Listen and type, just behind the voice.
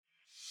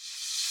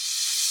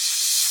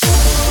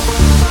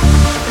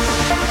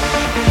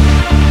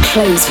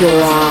Close your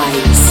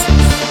eyes.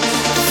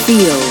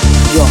 Feel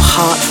your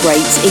heart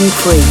rate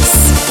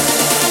increase.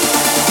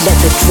 Let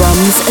the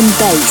drums and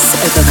bass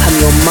overcome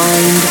your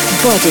mind,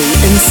 body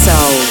and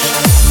soul.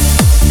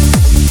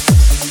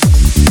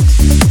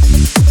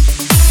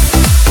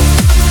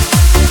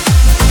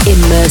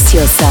 Immerse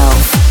yourself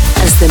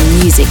as the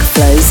music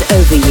flows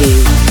over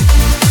you.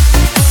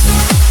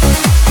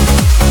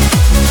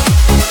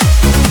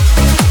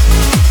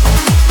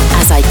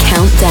 As I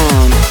count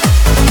down,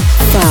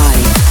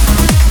 5,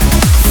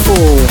 4,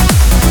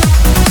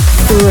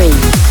 3,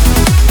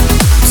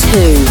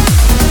 2,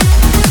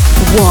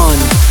 1.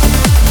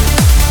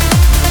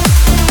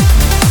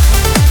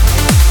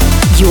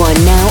 You are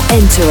now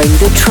entering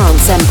the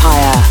trance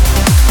empire.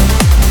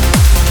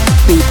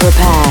 Be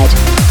prepared,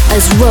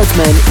 as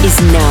Rodman is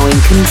now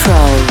in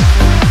control.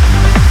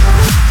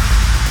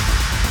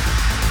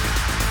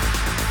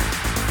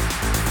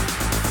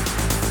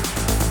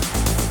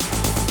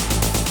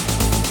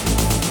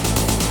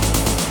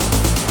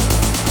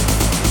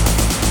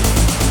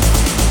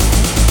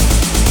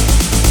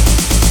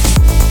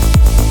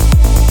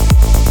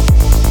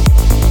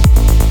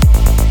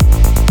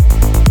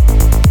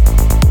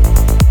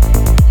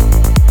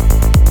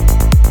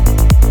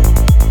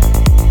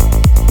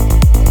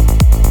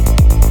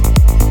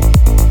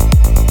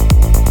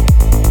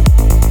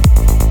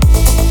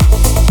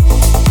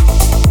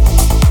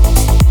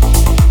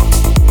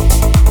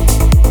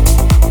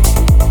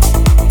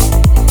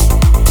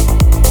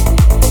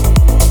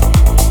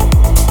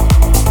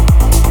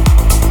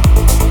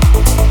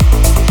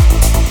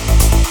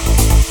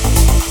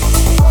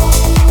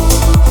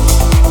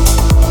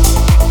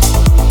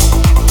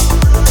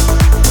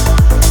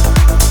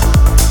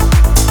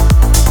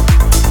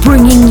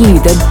 Bringing you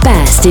the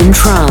best in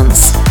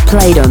trance,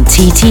 played on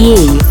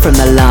TTE from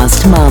the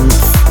last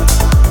month.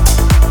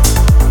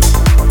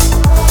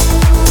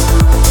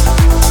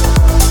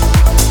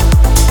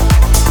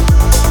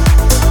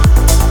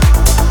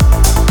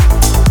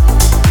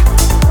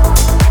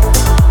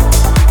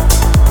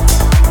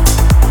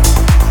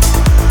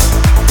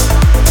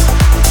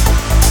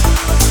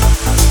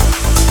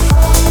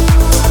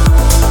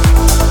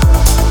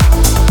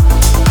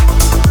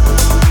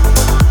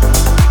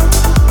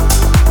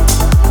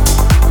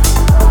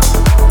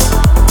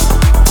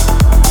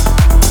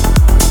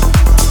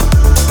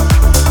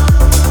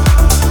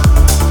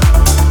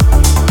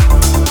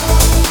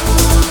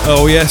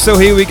 Oh yeah, so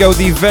here we go,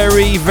 the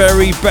very,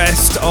 very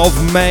best of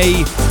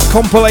May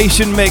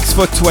compilation mix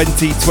for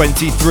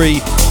 2023.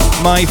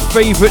 My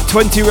favourite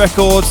 20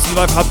 records that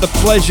I've had the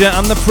pleasure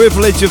and the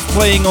privilege of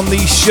playing on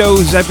these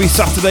shows every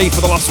Saturday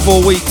for the last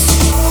 4 weeks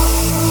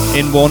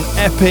in one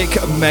epic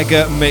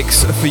mega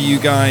mix for you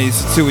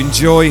guys to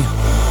enjoy.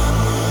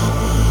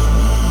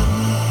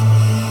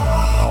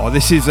 Oh,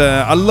 this is,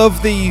 I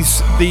love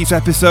these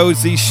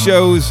episodes, these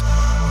shows.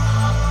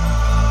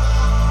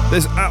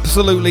 There's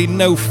absolutely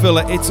no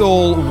filler, it's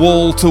all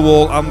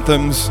wall-to-wall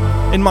anthems.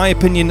 In my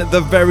opinion,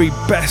 the very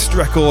best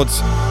records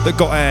that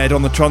got aired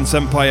on the Trance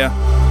Empire.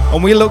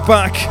 And we look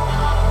back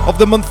of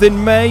the month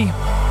in May,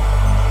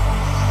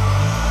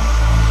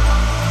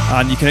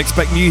 and you can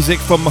expect music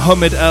from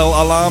Muhammad El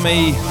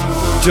Alami,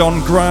 John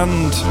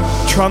Grand,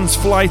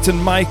 Transflight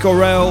and Mike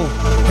Orell,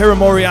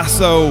 Hiramori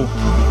Asso,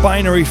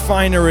 Binary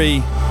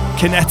Finery,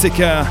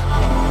 Kinetica,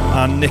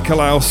 and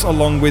Nikolaus,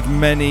 along with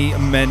many,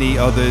 many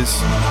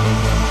others.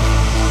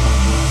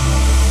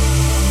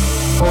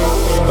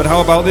 But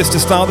how about this to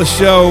start the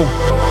show?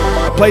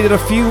 I played it a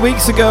few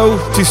weeks ago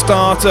to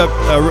start a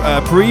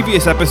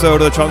previous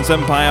episode of the Trance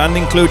Empire and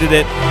included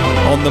it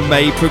on the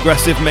May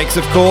Progressive Mix,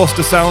 of course,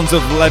 the sounds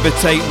of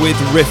Levitate with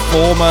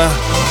Reformer.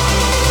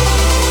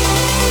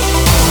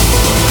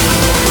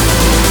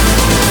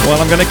 Well,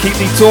 I'm going to keep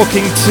the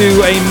talking to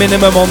a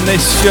minimum on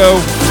this show.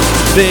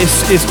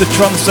 This is the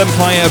Trance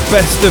Empire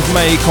Best of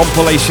May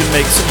compilation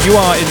mix. You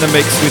are in the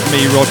mix with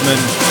me,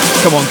 Rodman.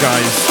 Come on,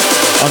 guys,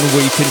 and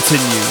we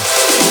continue.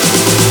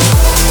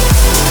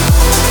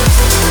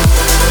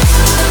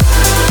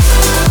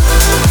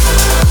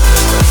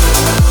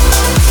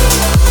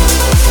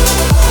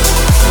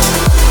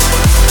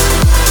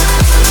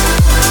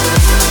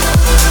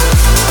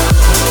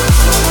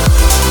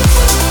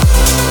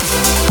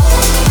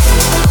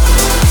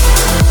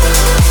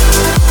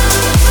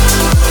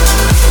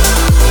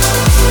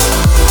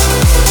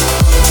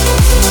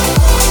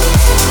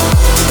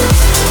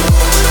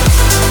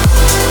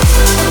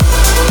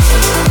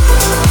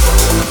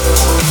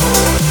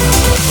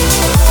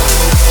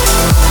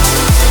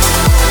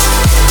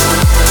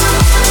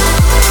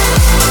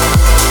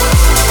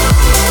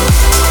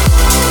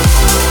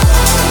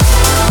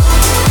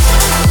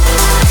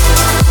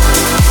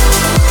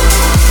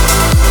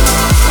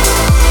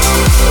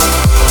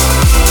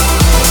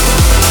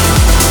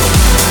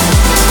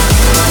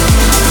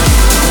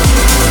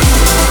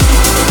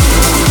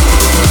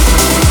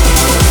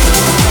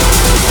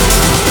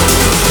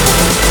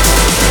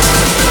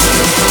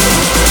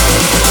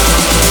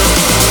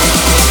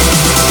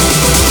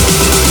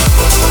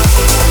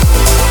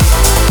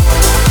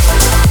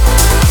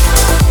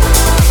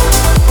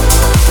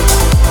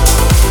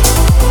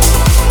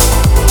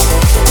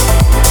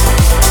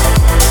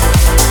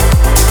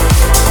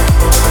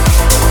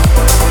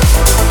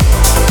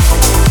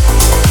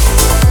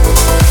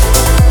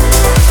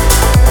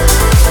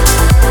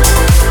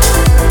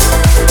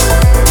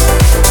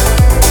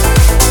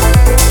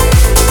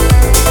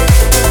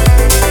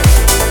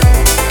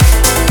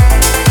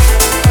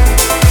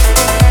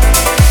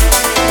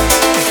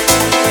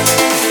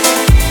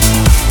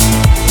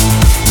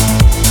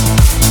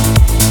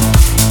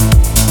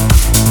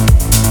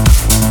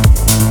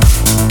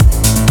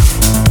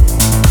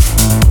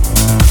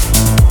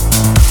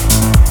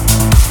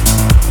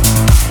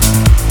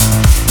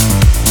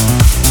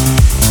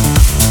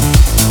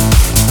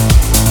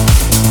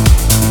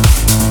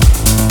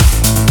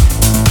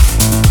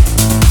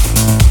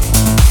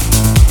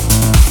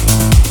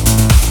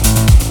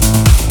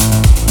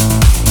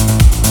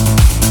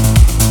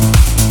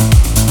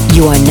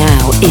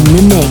 In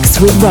the mix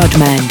with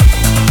Rodman.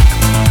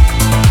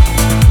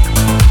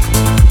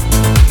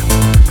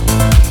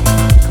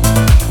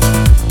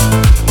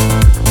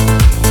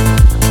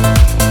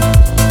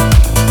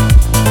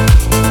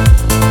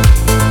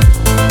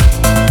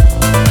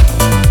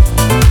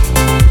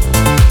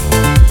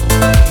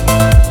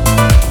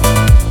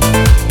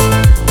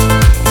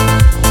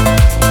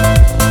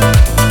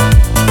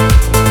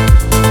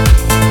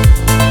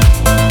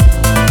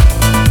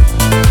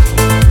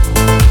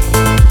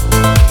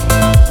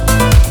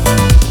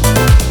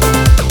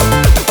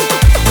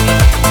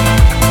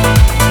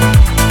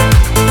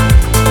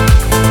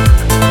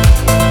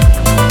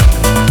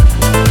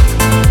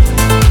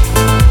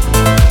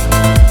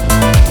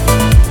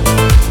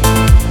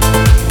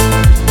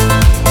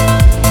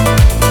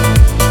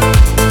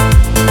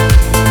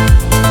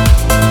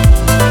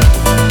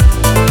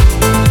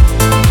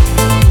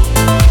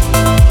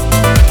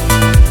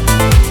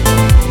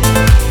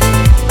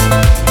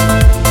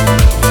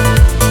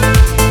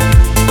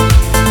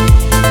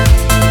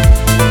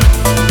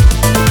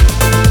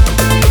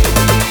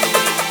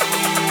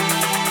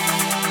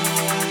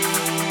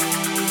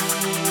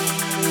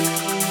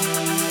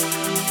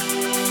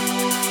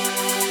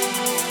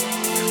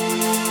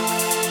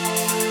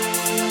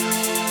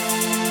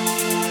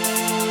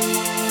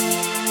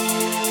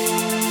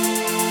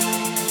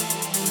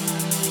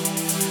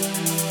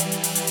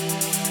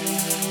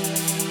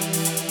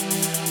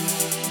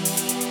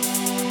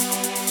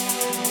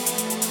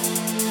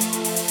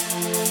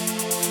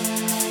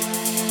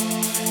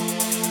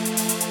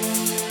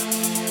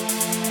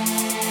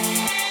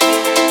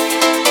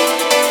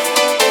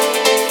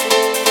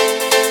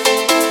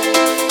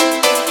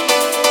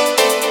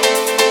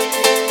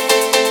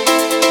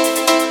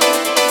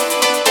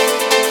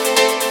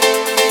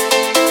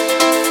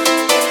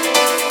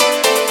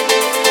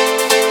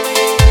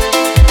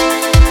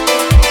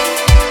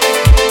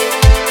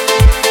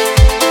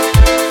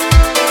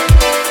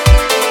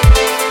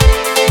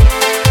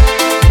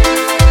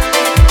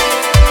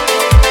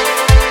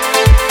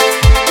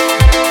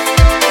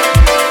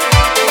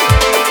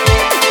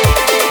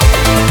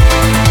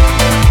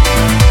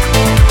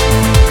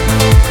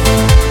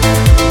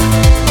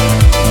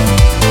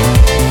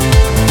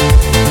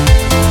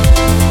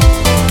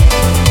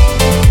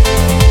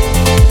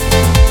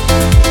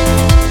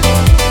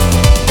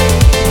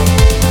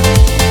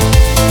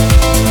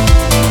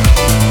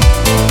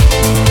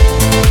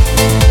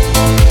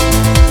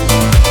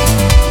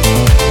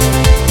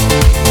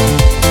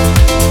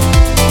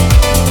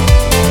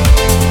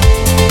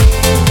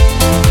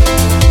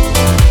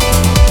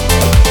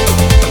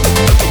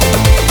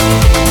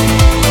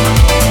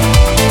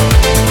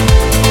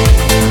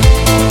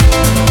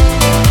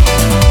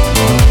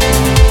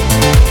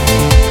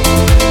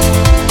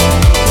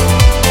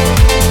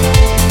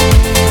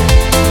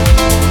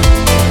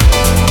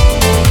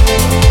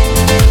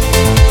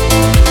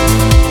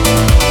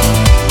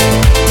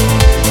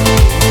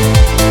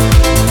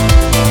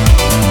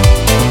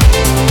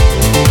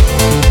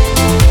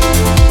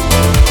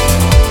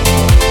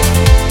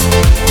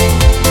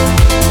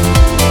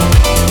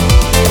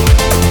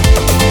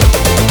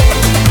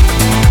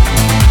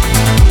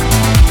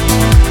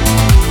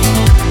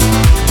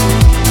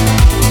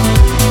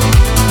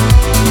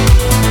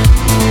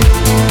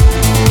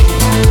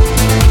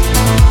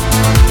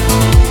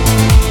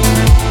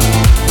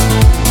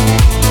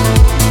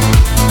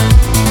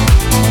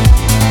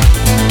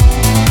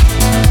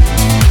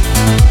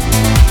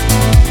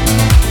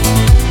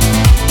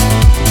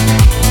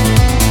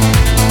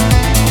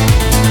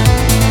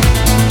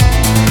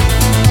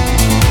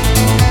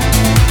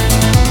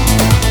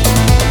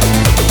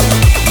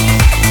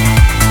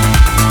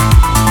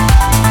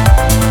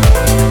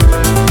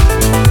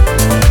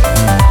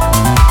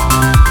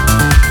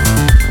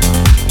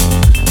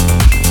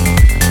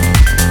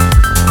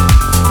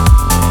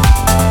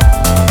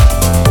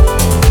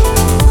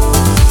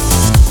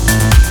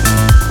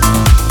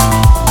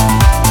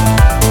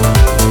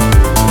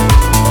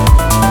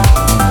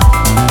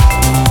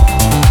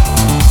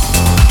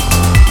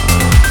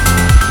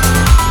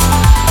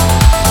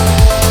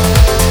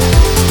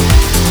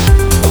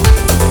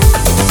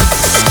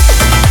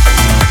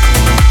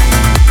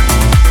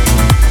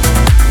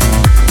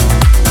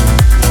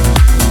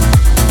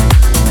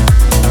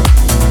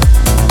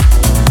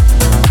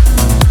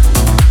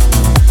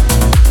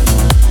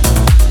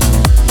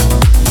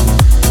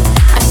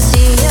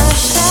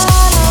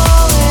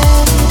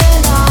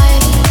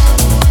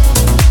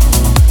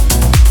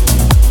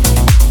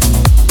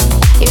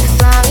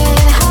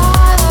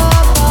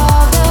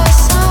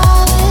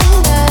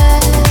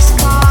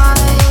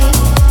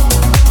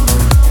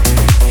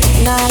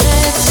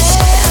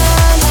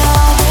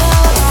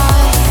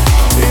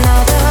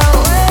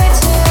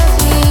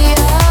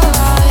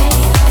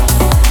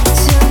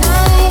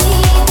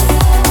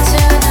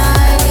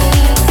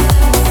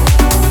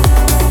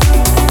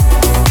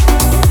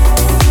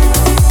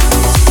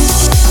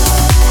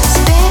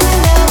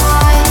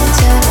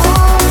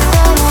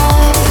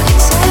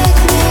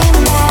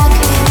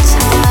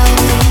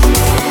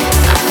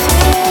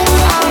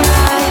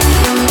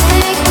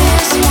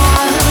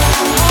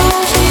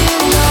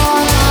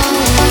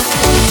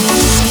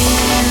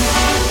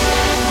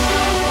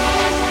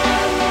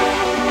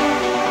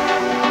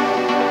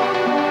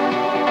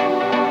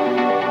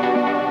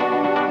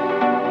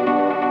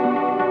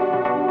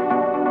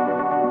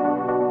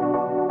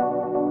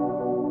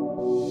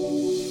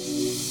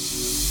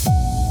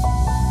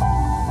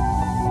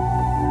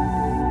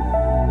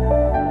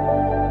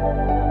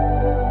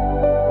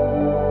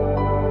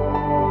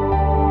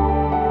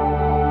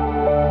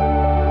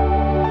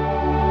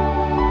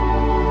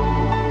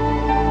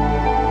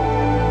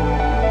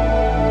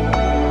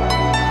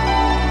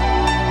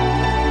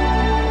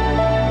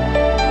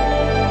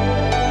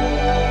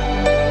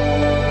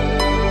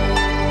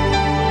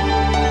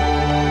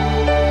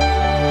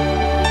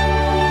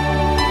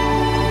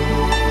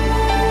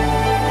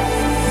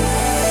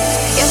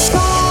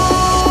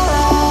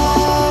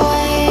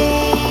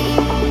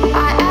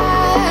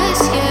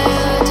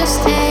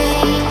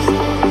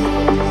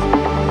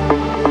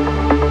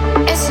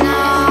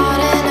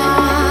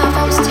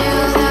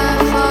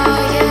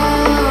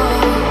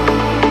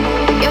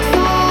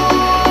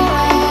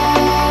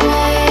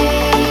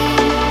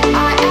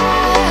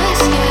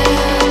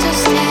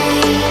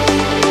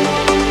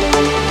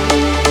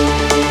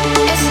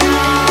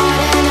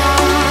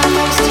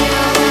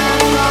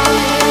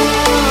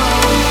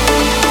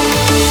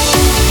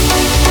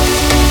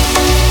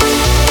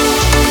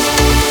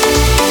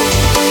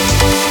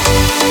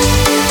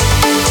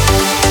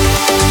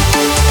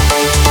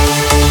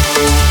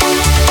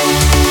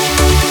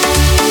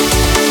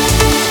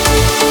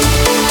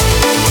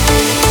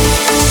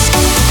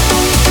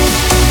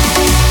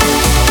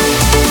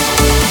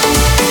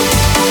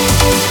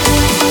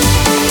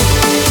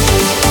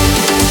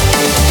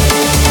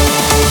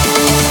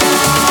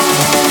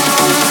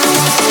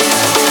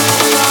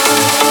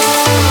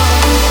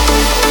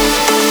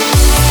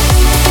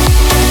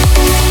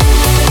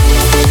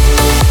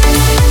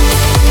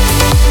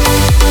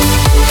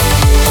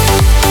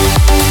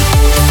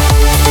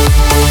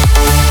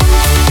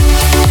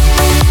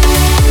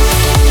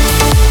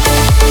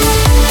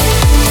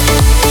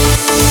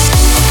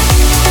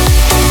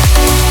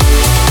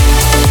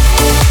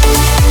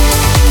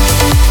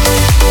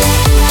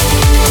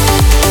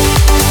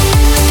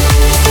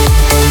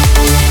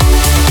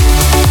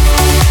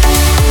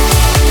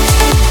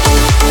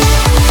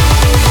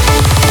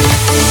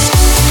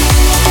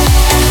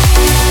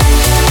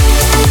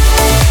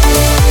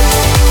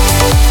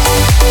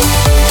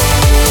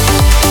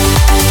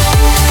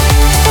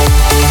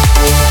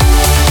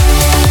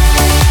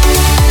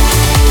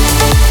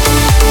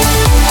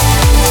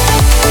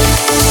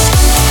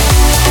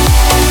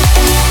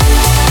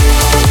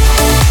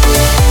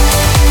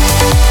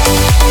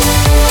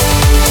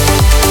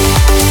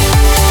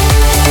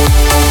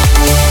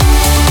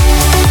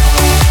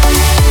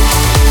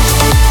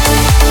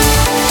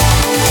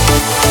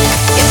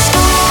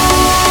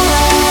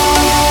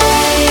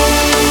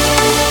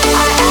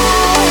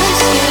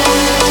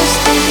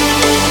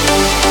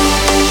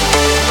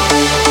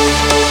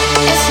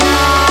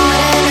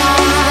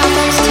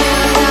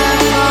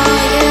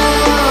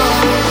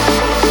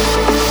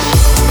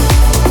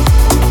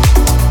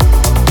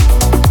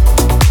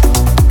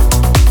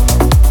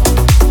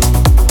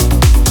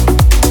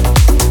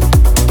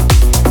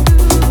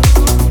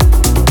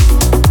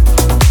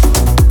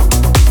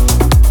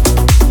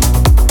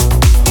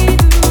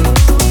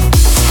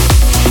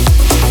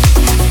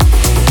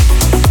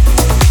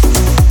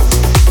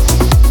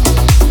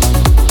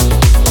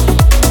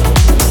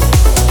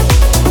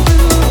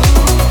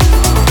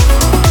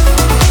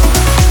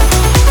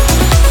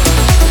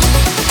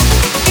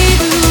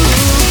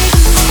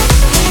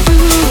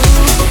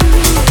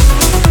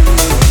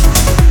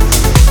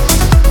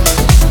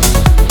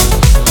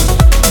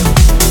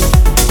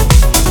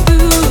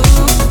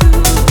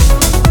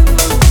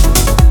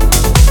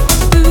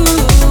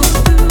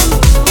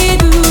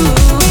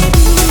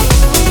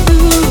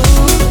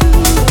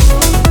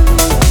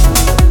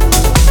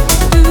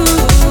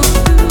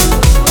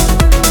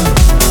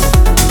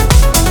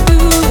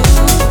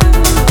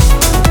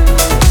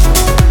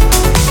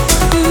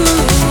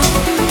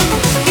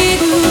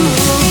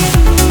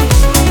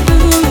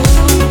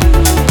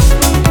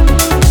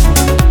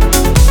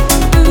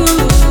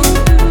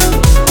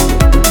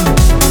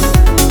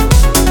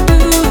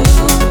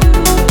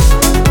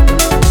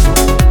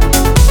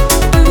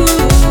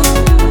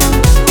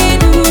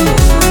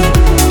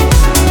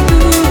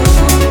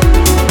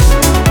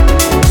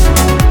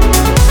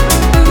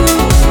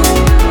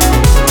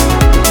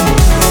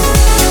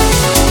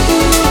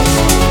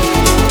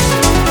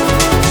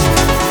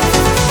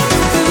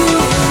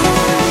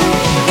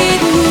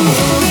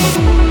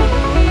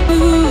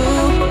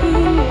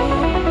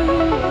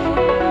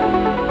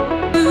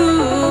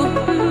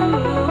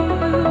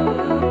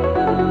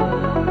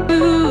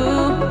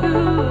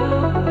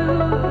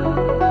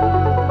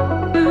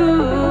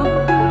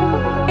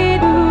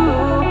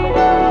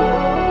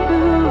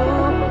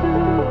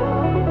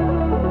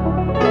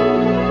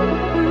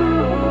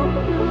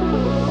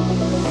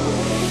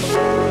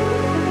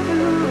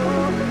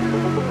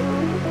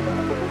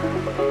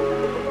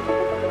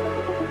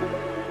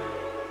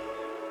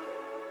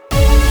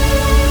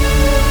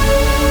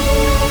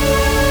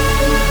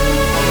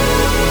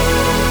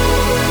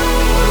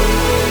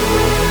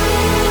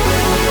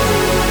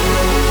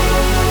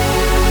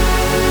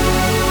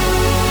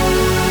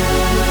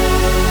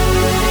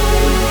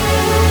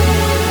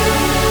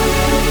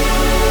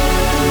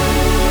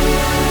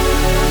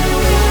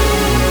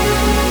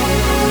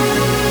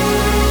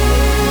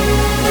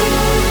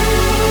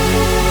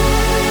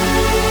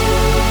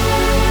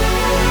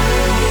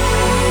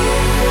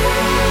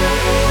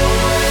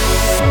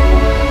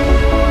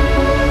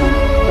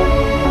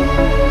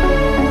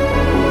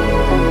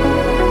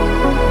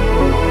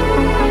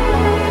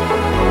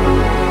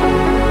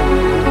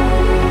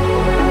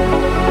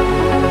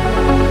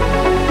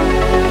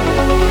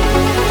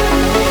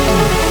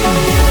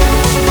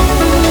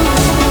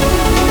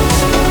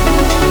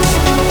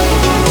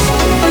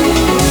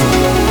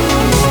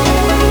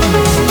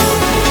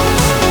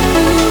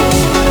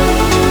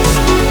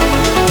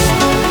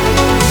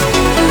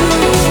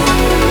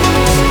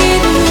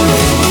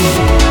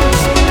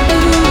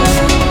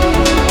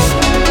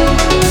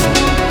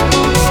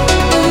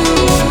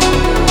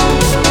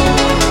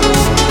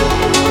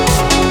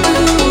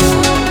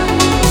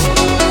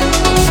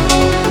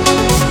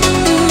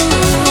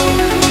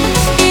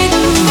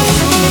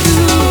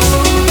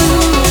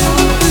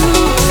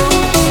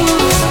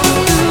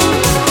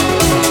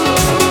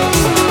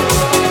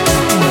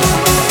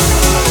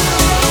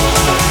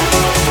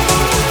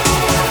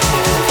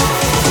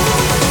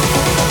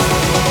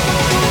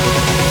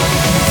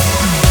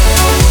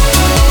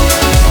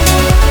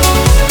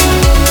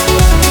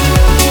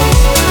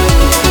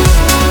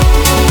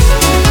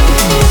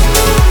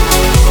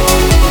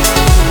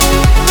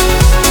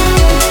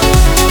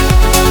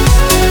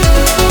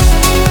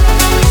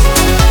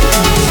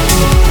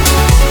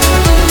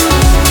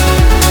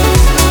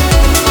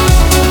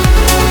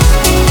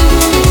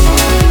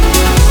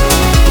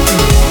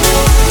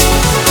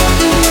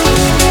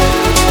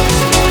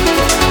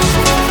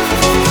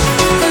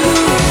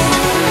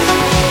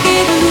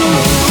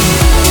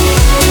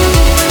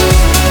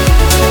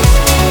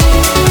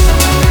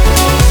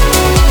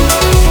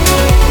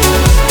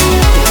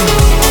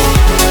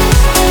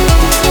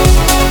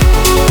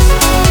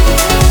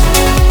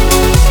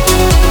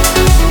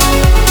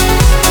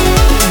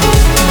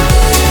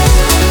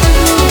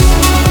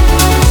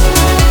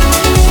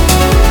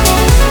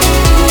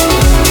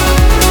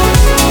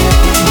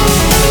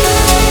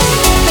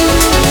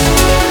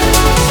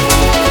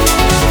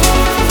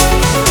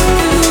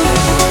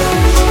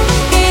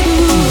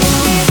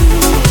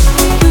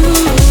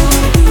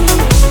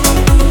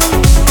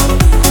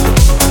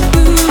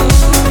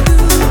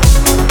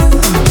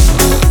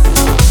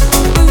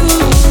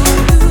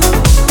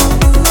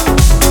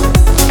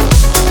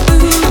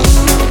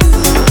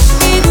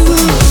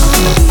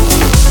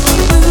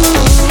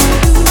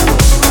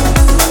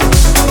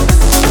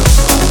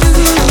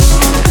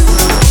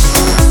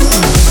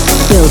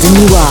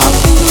 building you up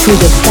through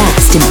the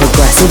best in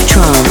progressive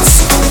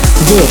trance.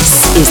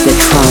 This is the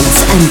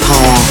Trance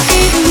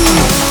Empire.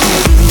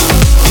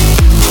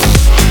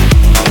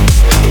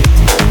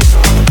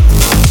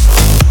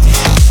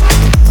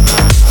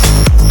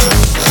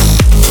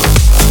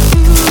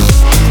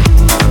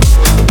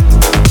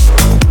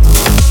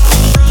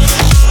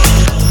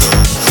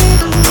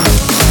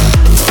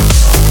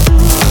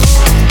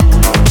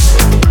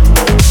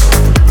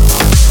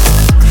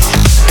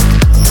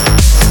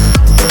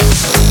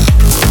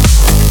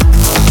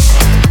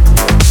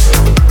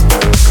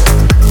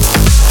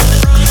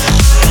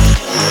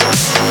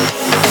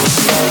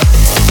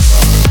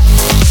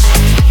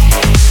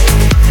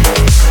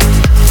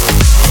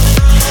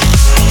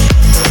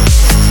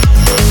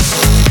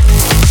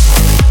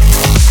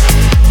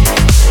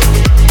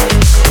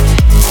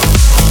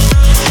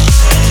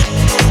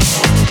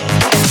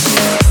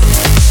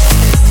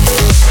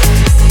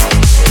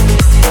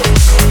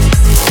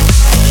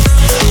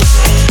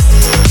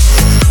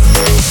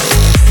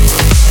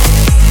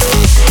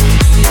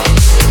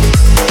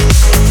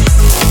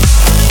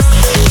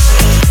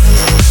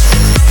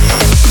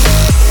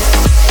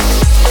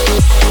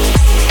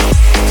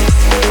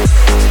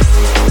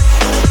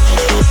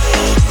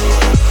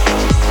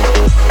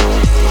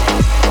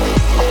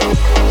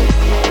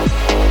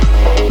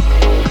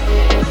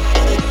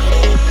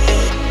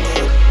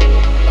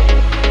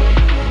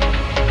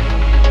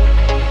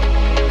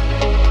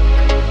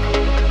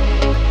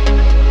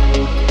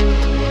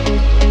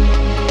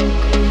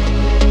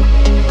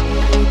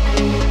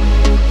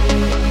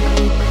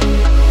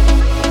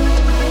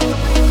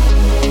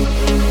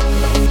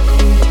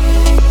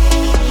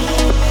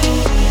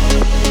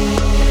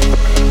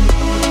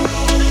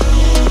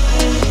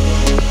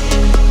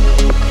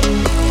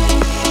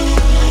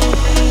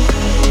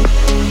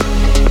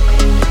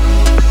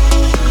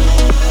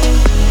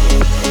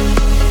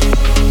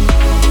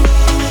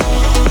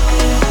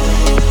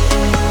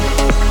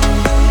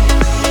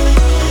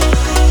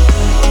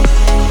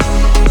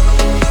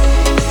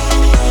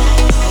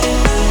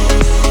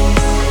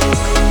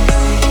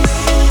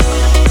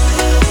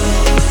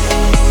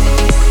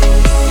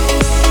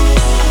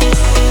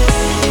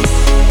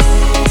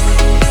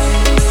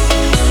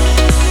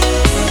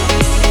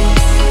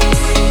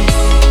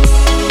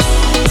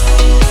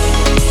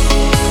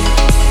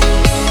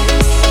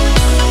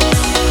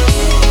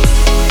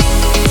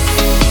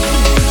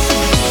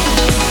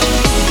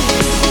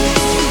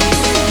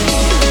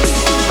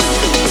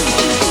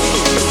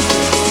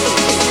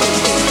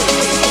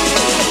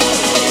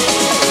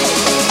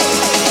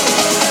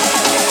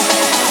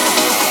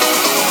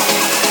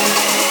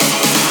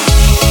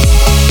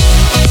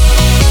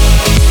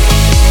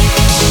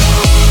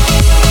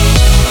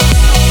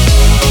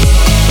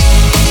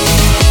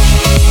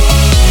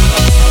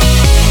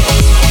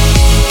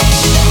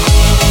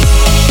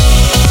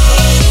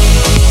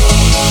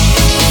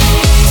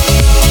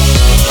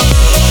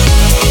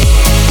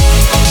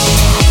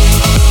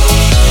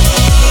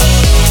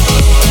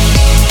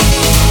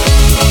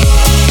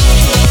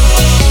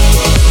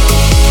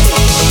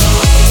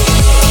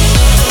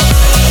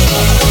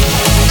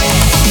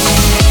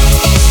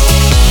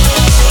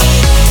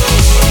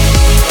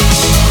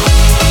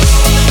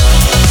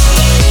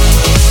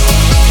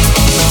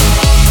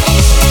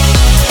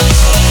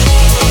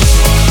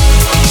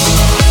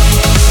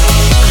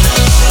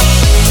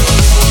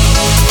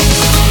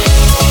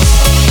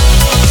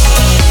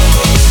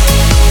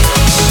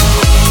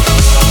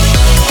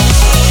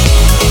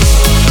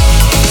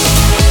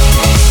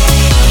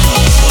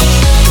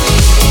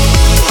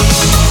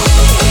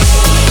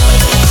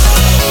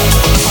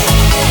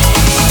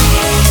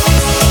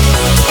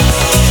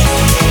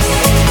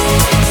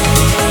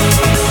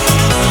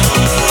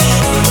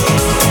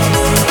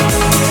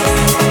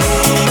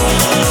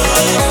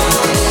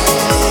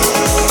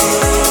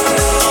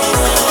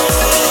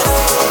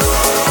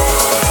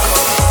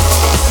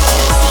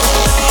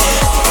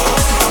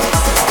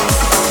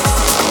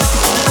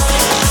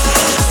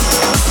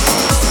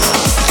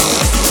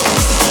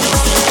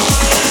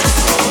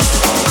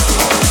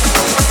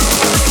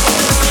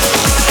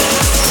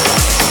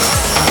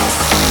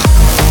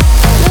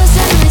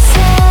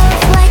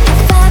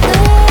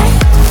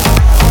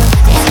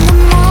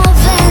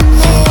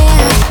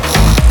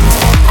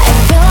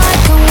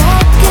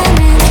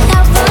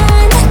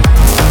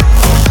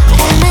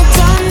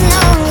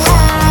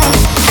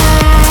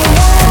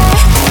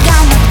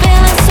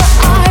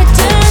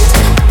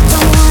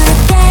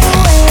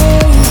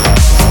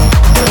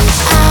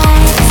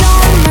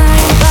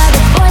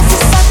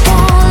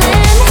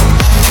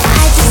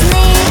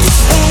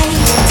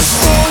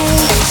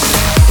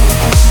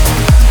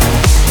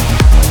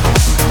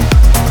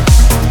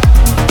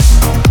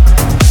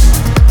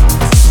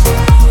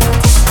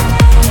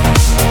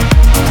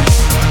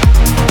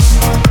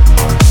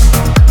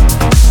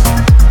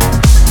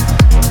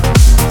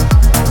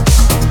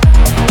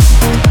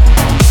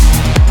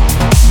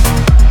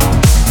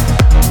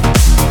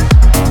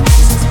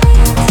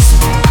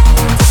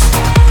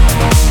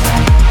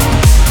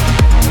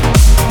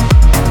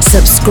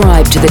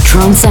 subscribe to the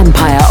Trance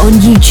Empire on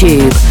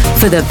YouTube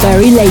for the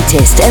very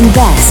latest and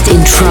best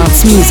in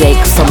trance music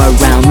from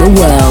around the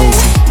world.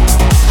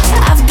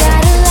 I've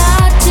got a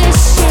lot to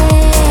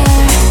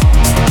share.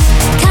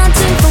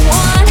 Counting from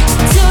 1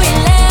 to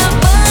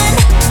 11.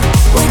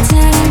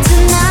 Pretending to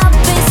not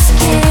be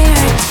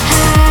scared.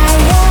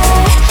 Higher,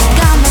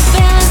 got my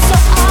feelings so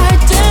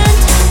ardent.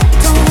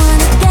 Don't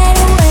wanna get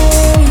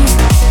away.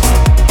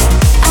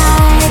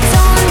 I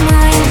don't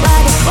mind,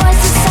 but the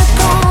voices are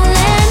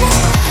calling.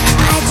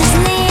 I just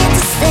need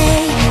to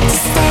stay, to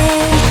stay.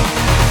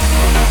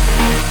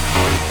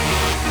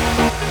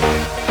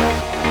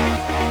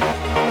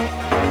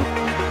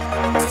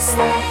 To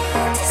stay,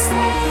 to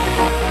stay.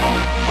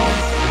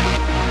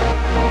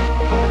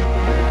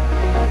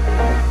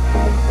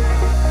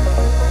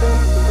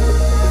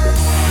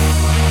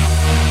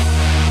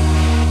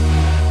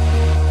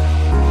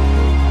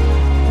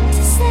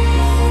 To stay,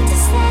 to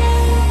stay.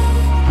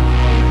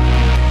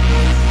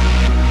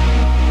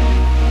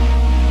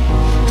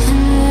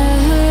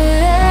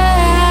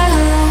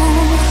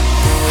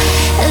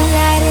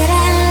 Light it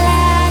and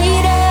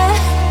lighter,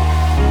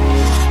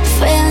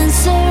 feeling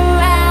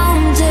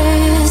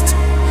surrounded.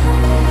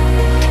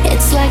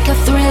 It's like a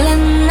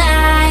thrilling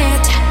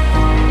night.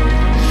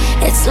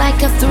 It's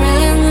like a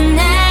thrilling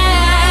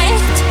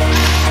night.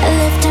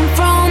 Lifting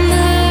from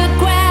the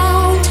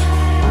ground,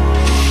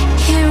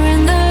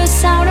 hearing the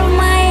sound of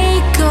my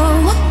echo.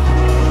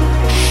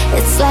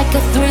 It's like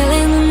a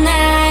thrilling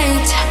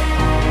night.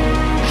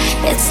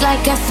 It's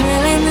like a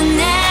thrilling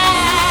night.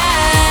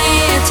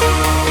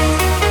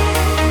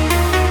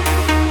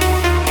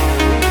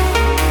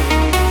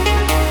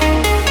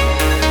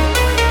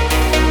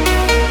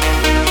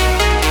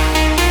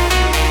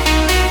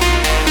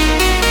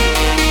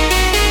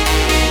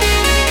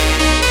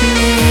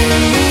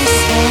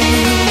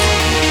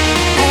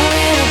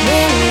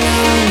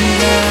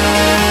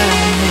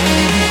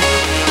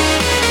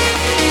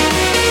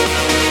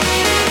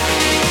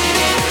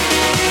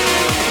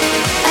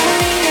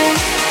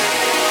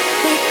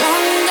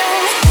 Longer.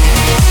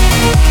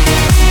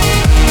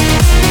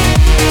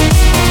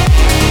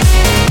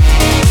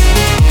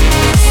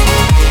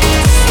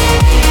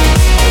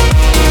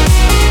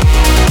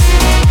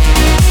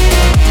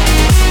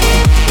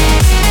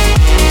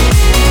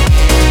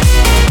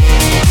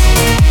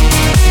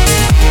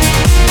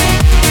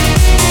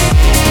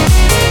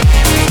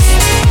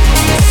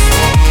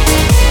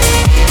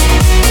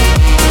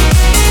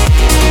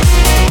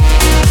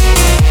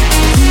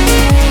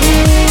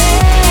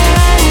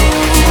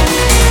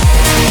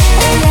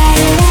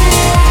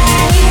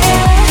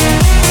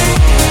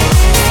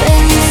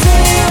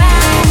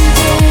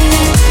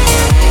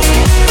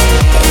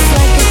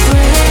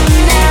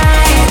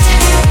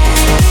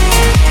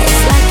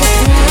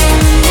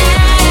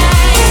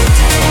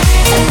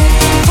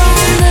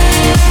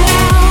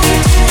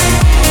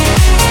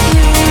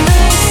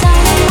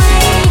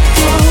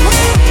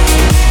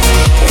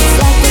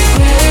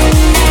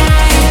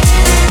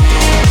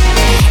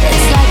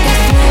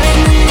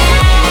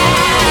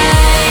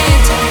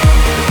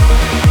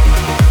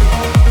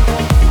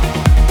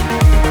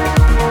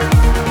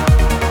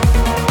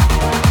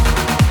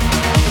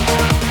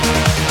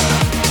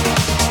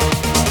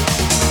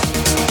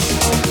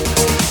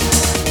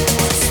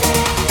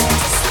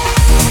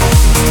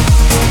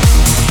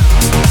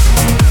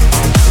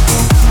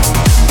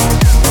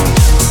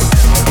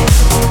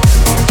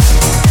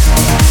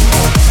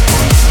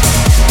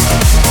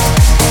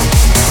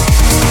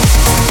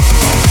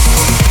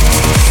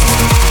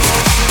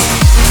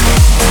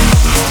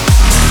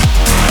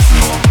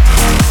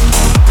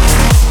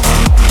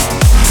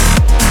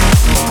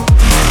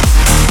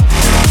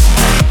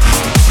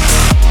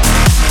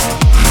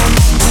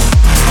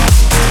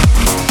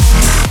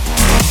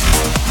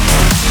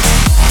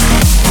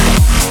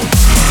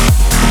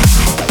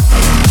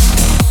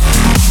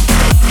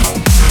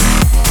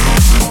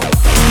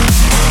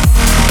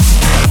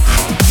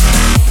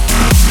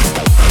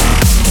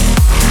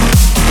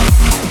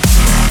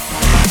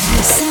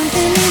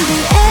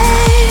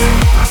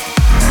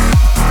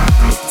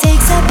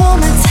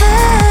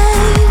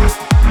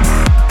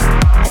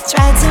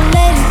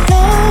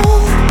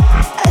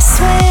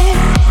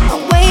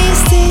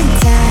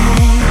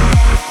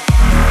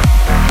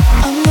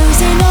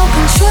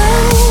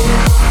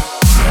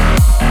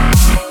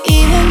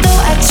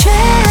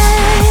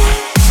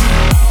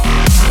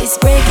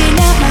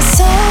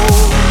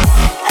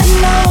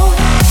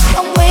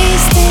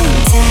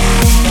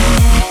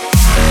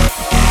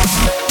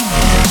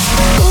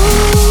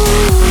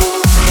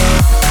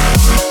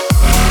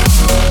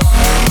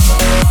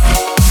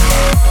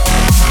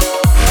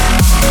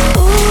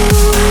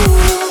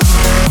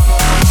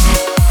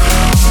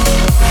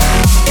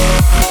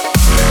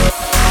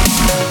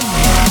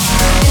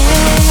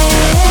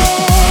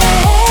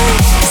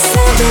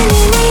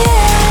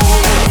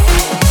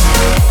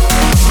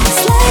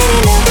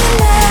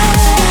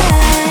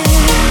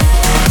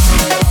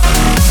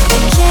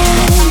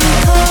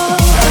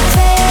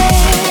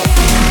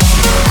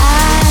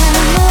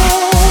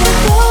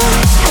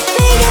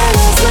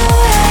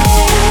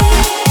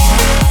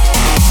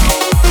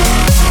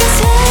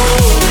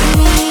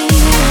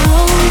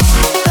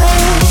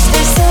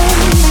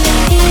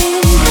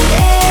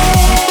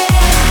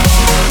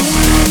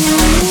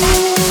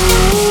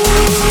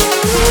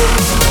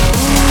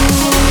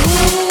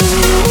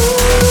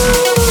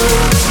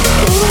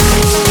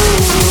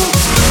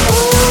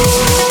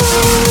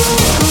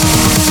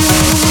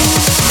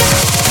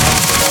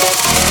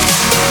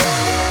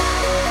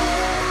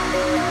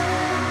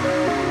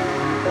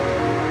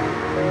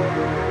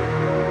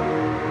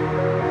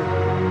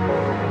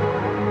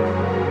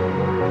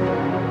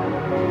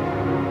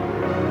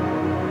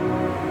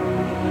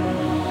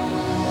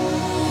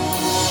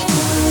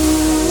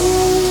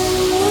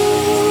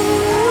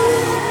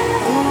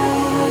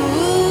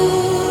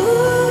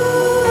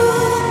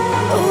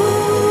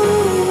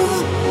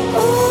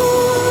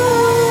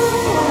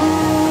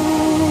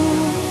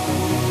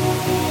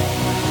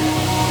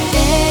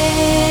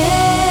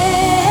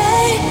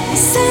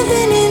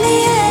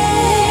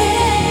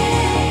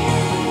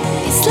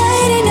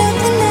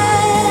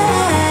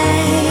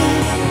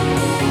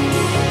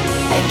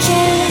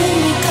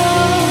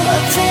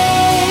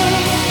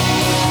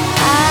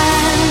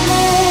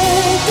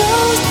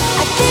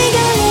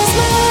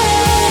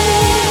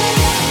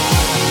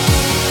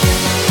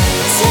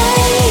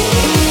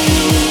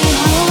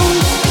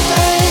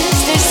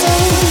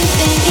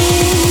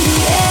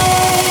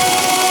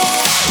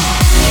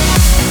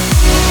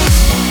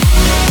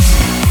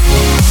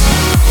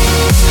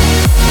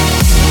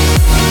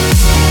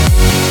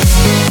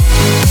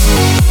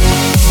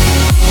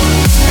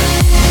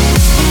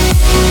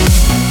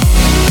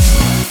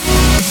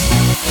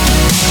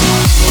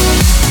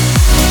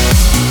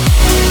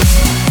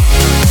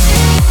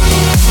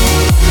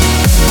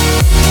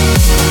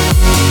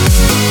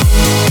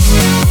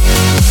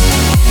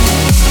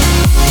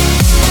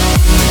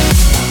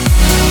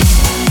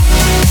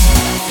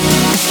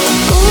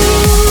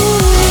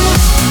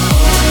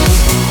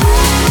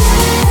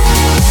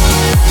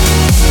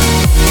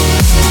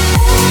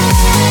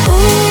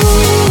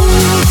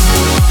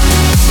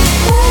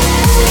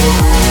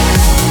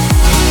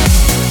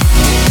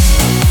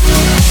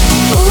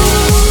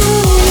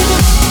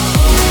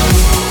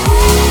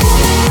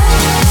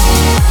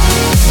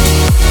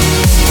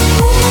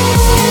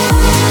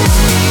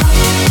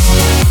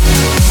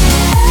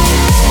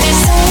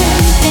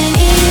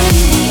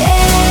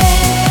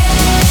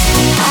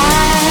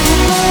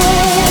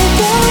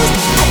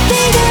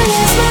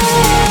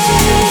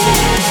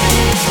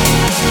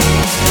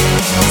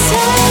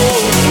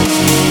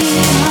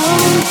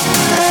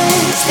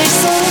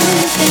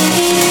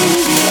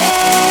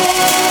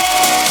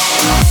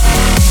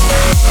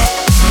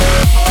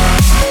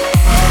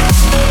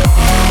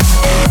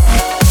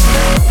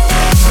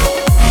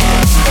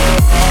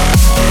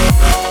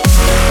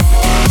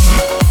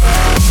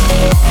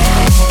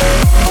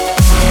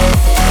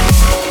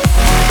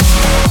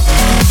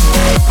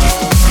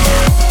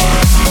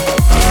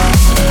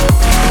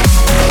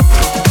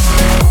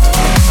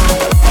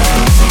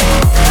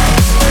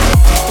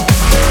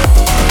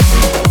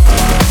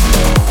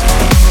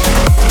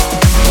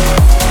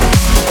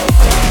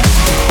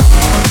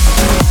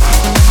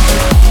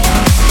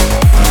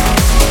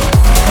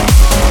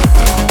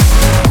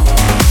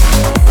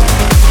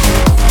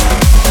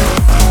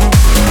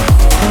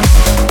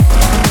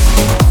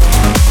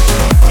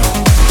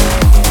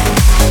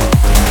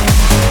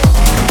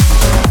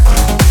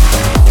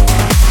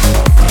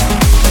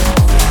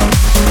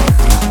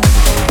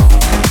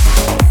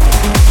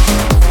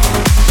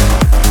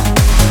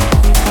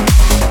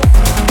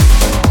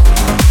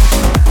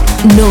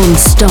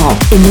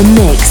 Non-stop in the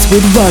mix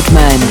with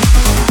Rodman.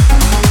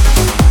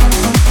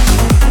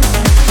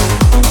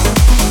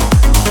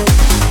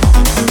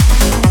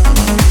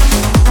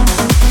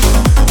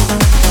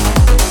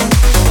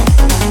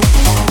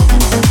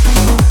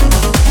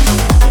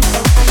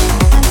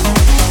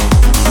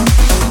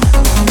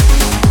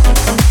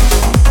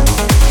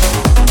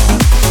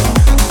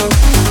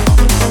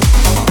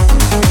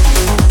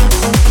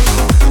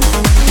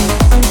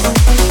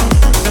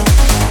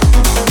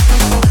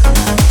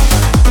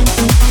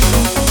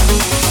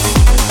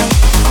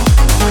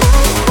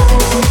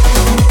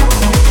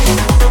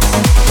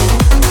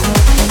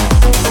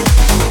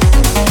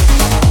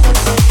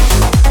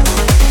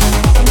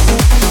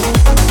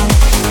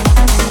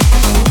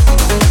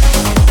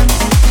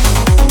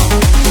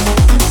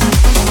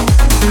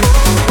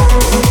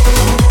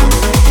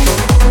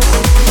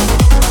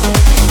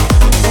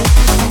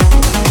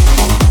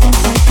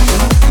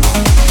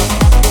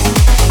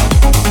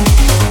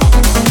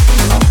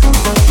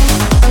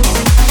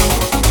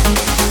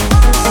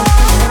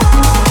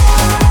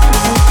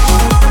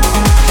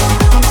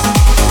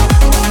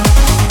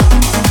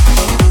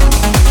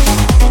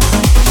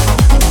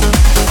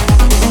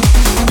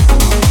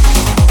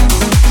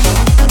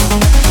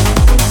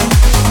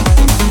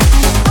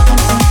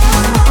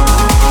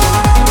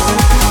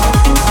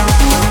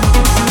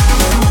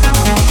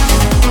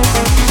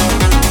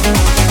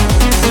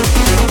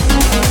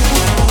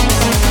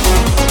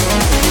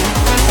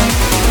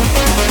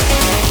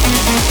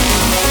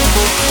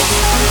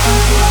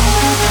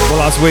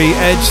 We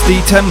edge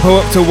the tempo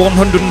up to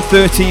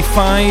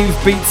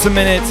 135 beats a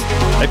minute.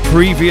 A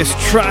previous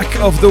track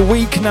of the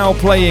week now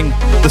playing,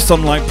 the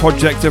Sunlight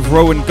Project of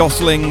Rowan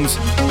Gosling's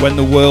When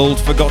the World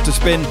Forgot to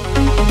Spin.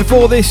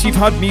 Before this, you've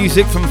had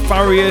music from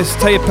Farius,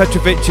 Teja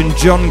Petrovic and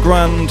John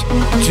Grand,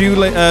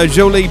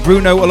 Jolie,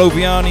 Bruno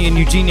Oloviani and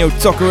Eugenio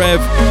Tokarev,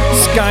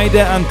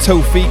 Skyder and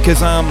Tofi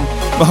Kazam,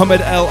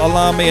 Mohammed El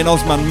Alami and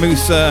Osman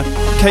Musa,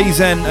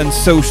 Kzen and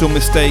Social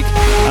Mistake,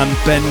 and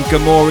Ben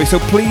Gamori. So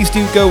please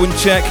do go and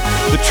check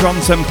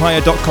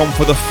thetransempire.com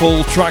for the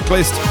full track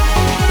list,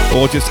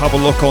 or just have a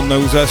look on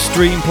those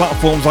stream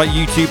platforms like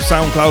YouTube,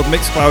 SoundCloud,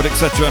 Mixcloud,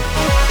 etc.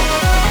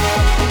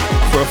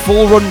 for a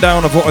full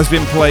rundown of what has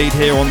been played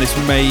here on this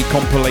May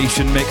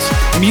compilation mix.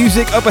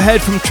 Music up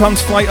ahead from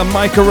Transflight and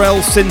Michael,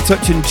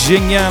 Sintouch and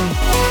Jingyan.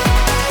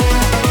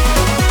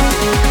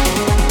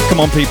 Come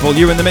on people,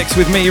 you're in the mix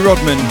with me,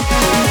 Rodman,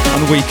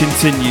 and we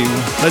continue.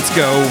 Let's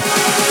go.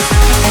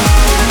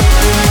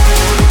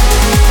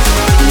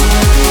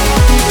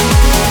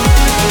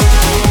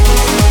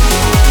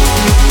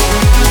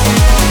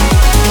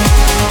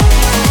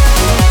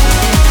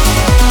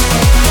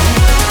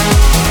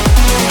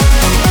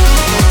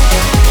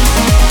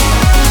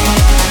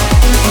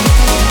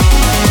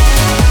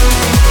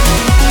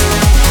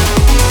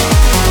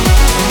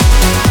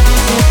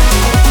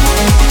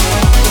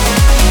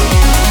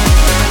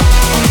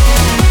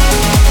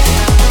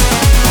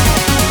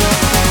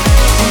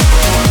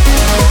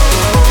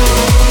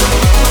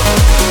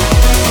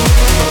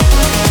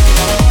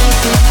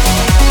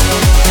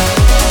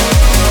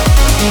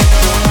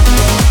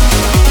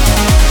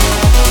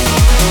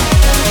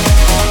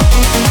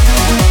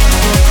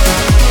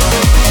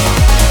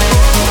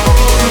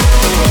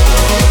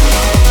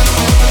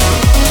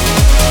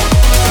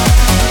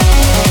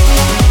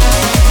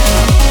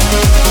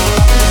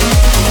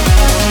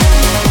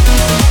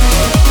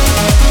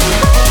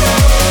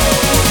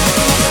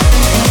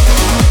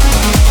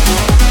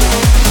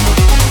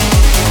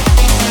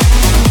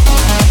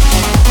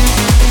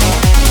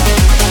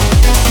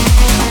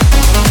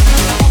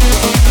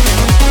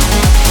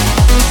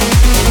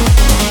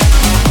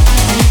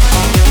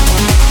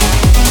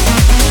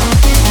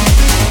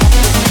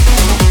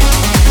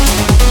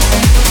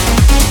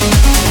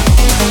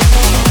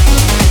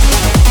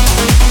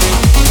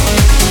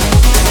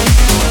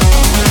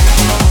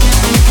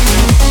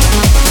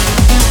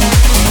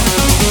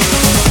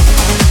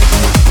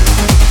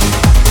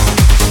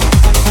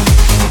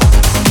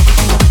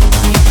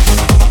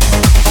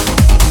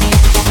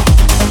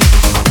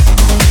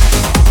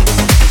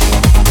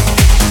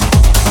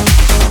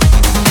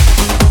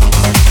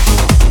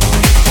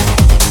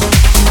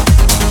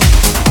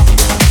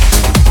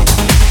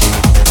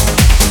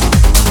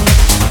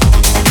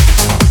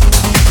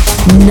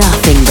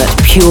 Nothing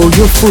but pure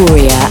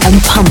euphoria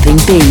and pumping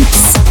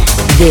beats.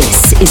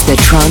 This is the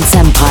Trance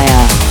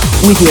Empire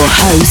with your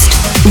host,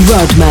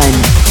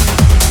 Rodman.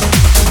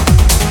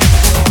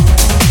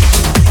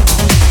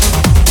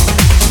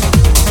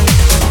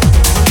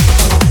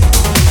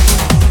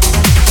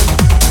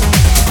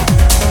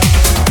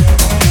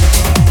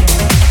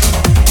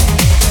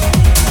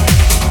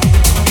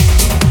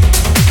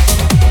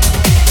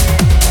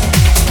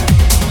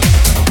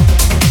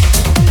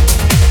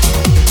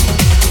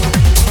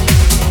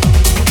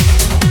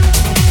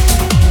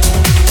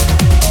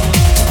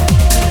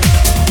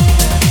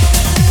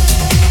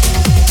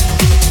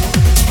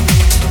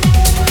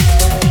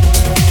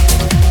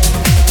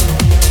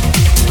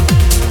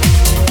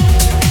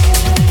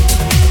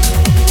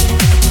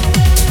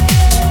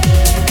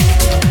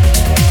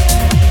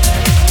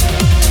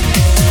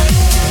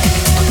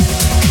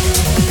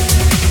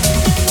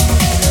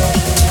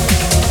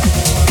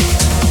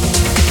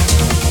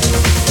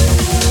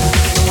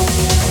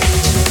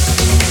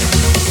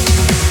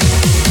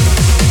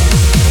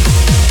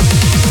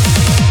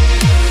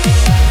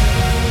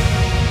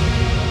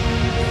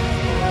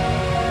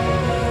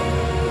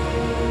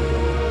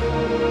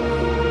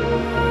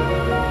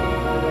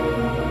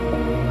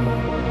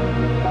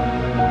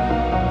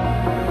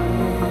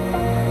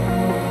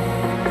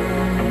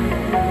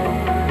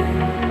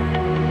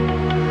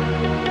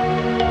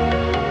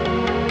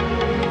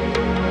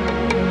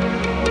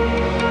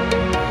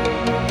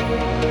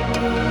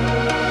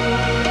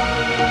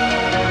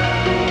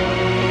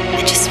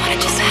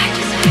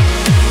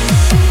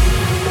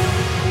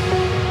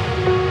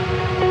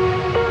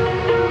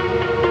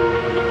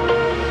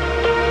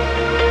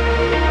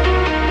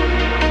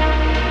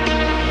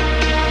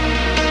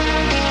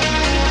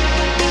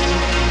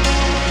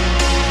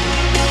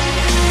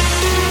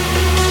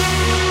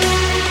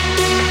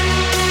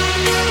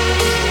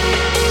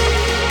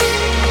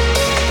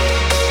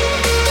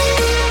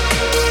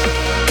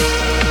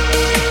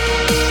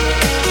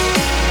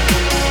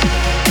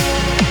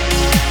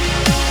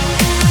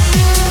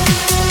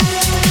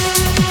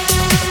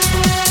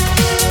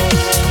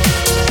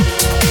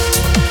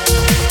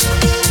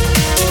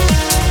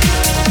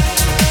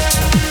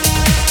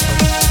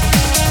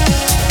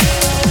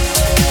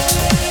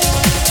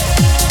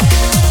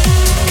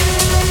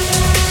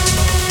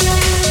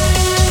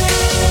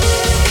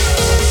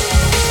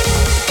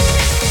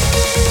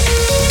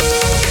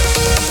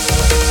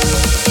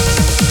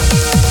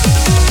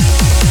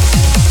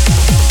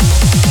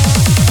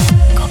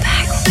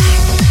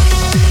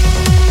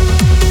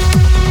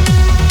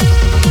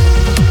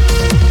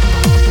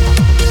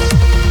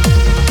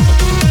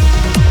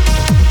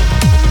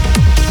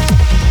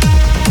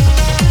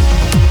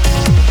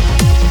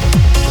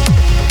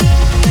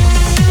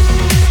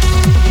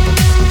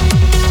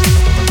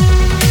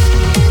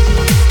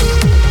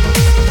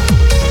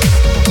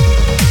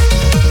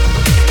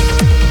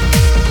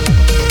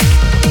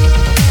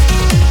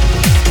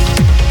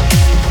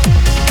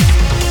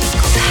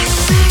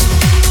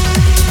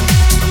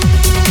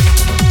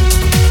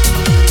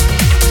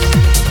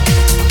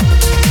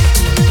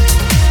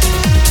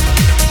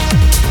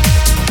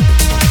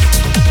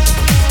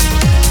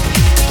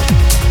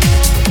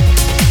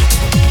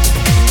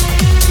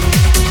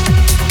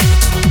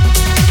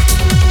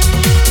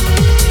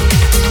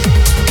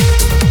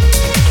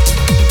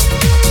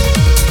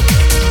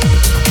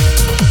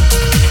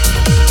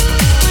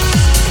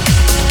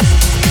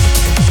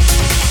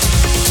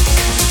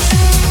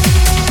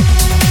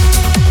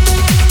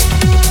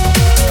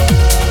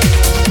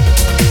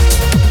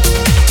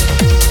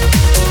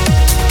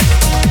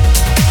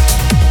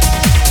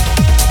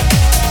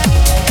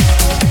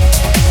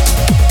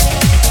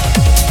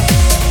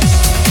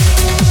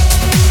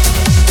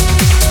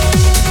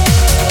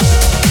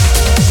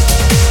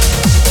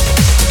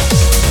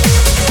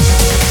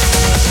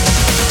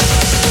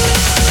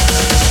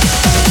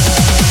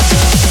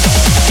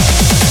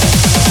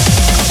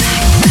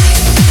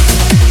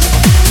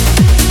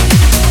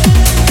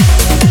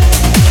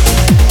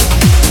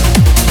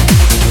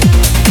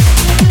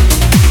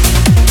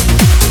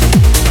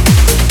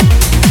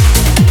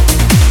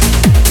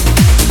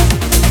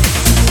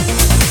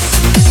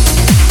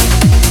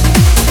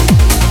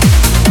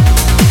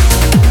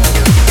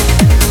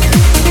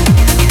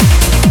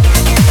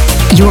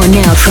 You are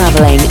now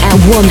traveling at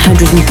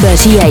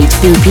 138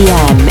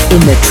 BPM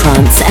in the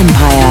Trance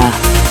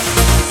Empire.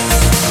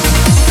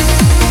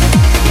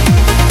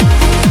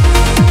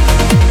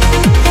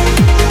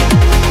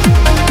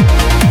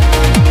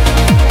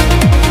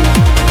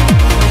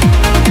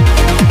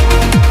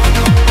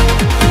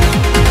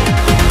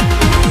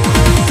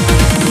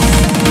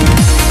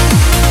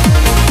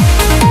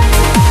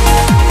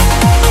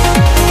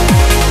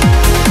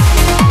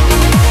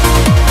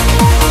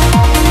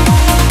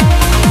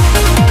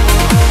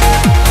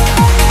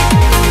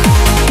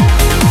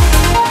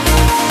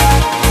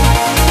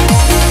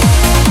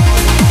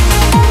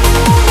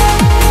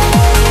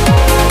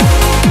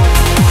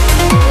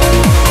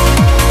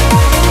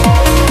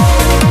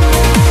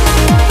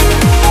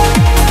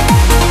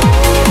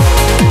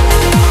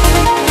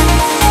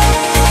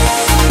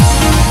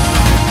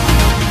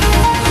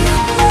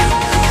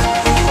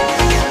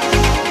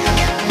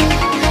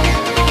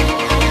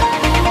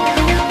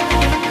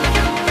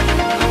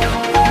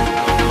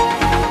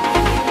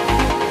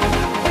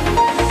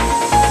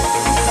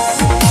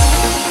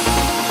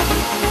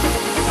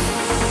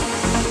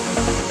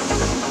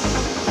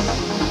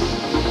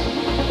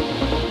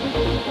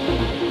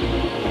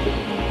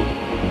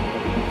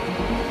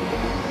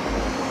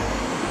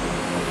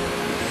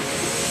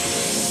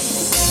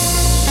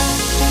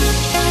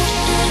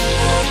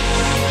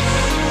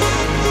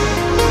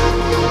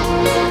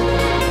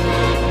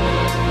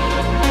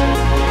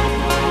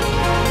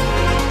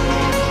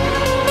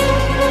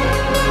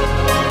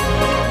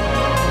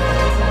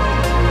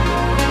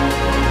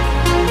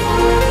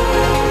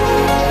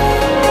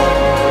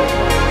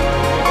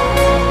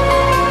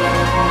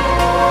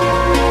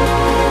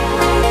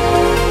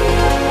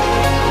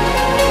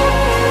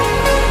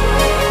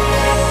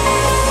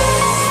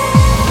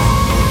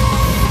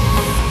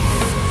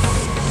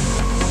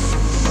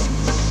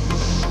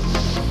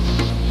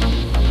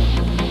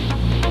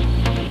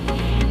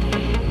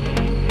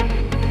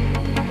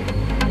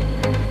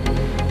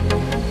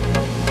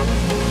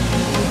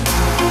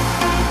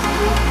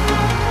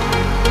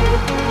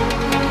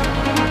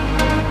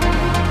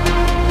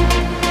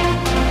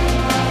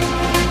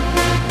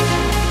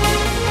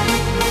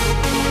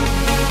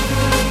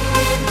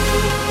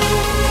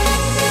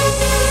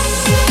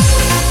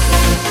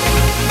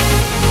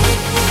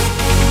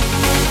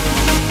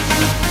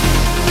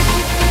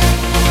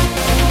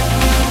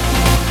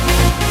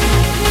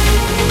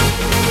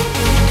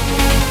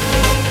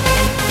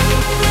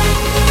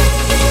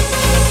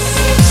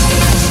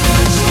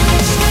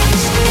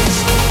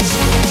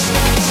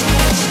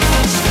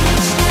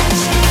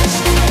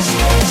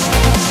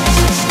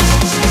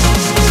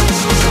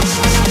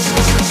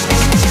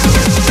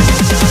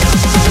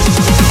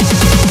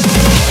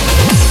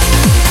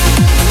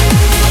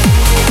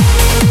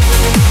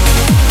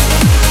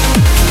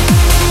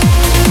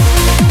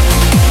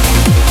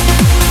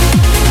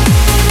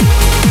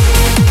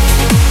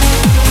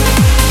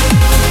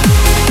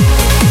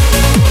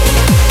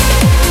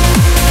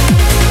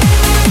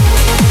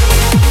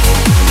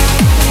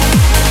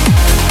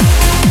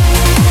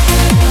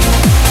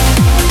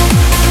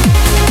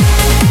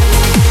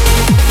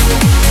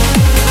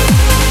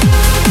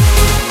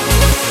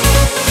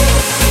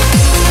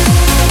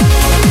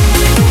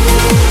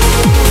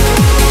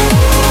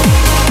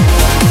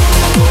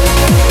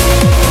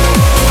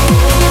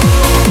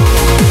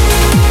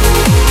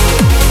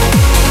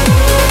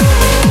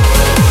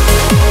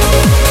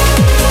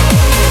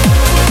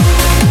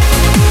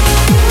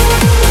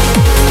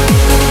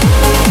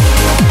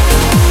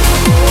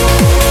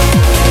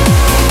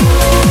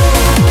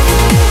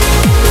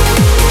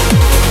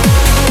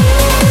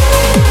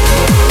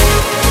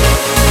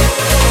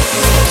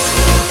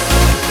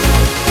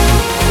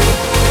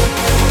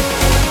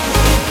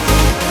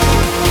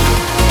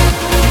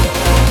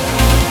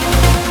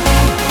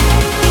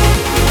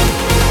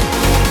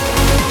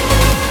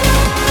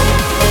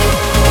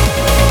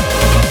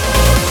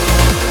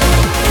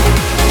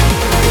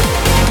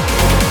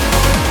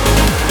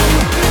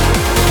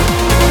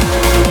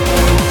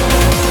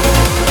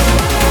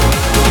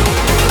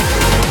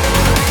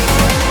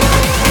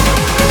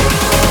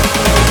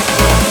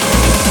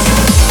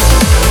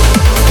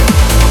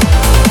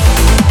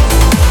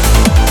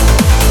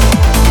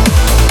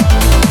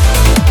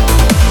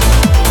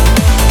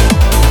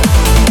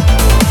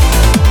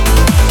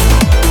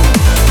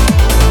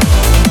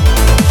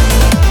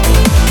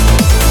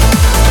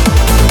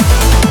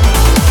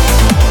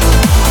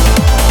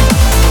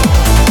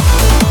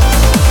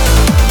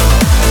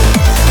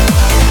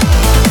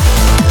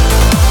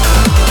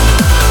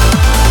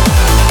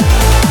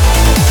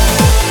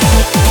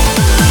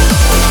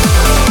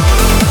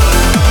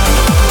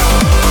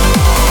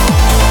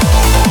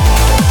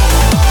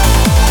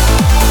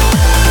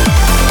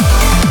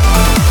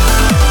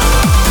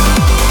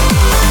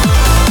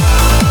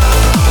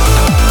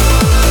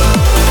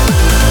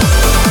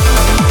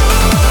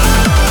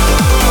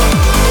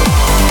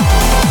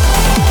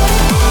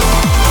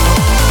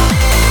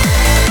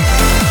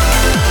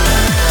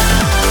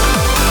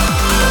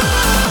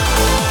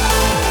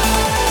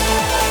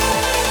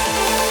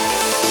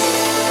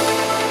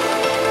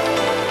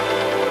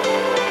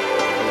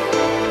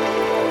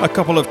 A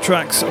couple of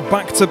tracks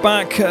back to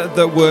back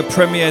that were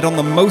premiered on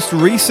the most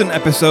recent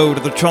episode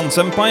of the Trance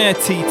Empire,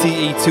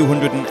 TTE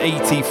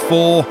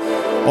 284,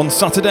 on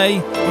Saturday.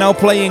 Now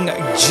playing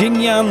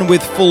Jingyan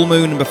with Full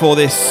Moon, before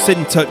this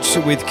Sin Touch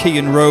with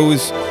Kian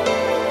Rose.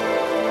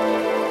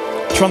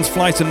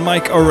 Transflight and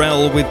Mike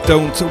Orell with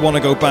Don't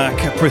Wanna Go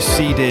Back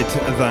preceded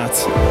that.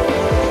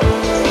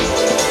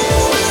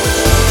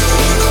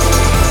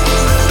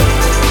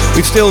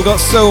 We've still got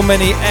so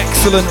many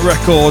excellent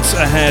records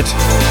ahead.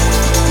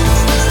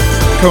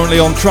 Currently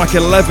on track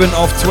 11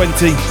 of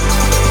 20.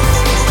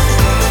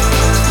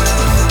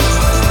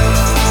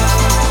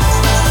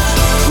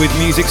 With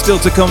music still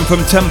to come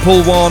from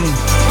Temple One,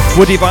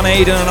 Woody Van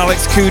Eyden and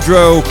Alex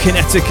Kudrow,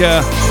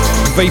 Kinetica,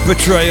 Vapor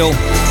Trail,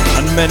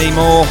 and many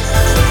more.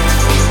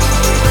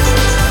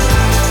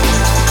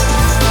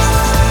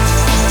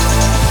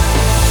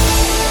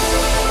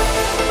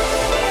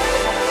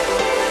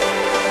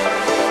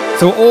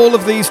 So all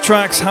of these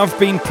tracks have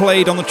been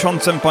played on the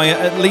Trance Empire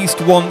at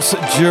least once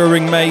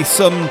during May,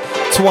 some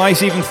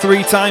twice, even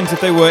 3 times if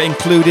they were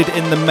included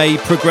in the May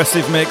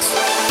Progressive Mix.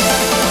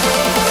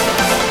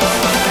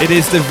 It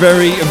is the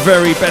very,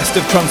 very best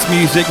of trance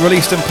music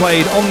released and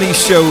played on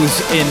these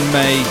shows in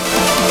May.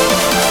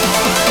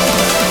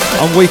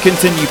 And we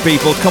continue,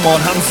 people. Come on,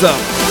 hands up.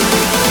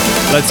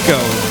 Let's go.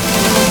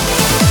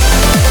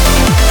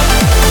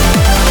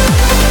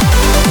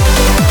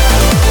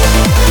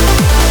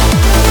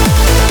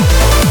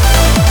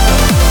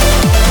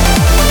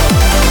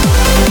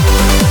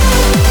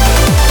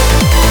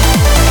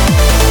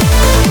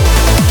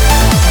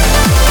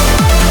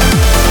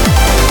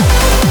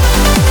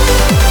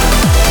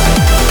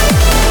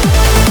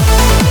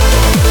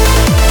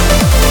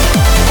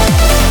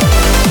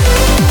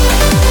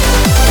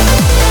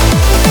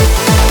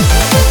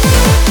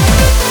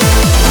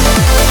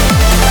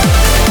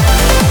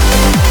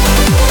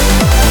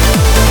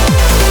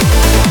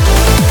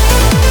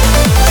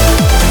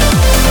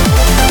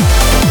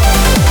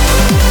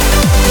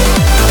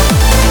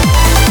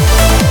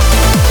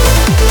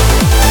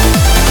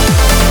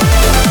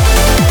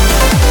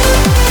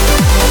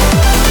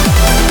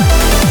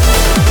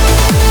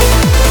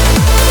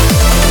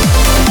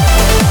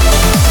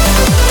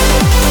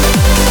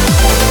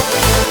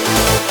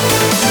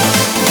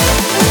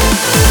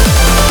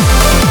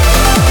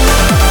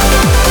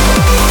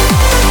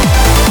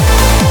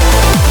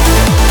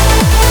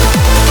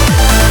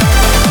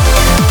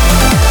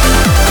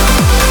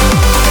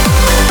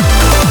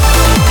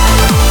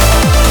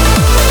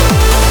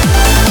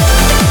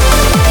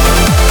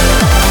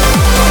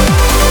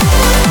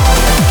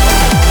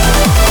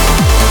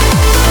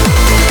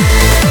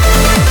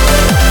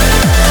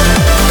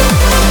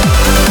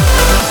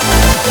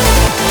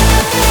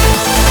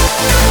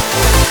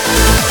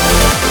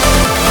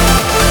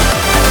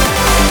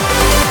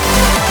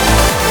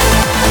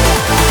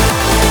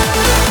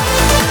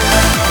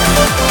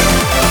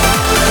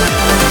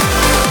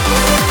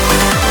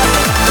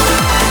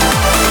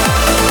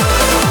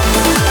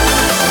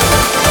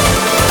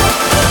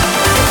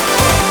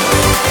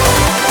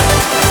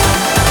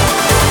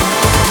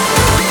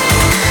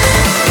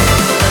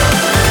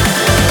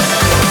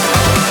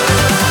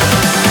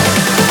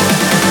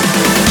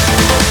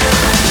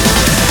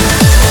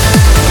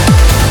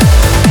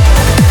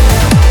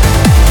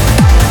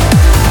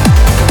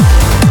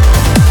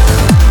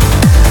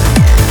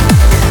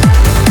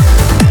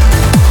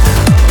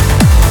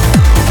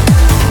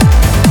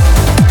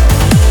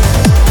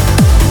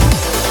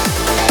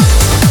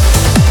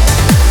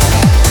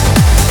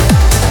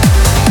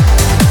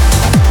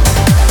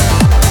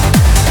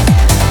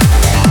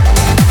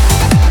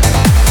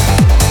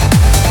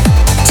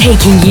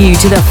 Taking you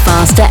to the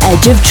faster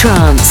edge of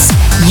trance.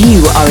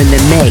 You are in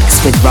the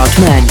mix with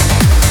Rodman.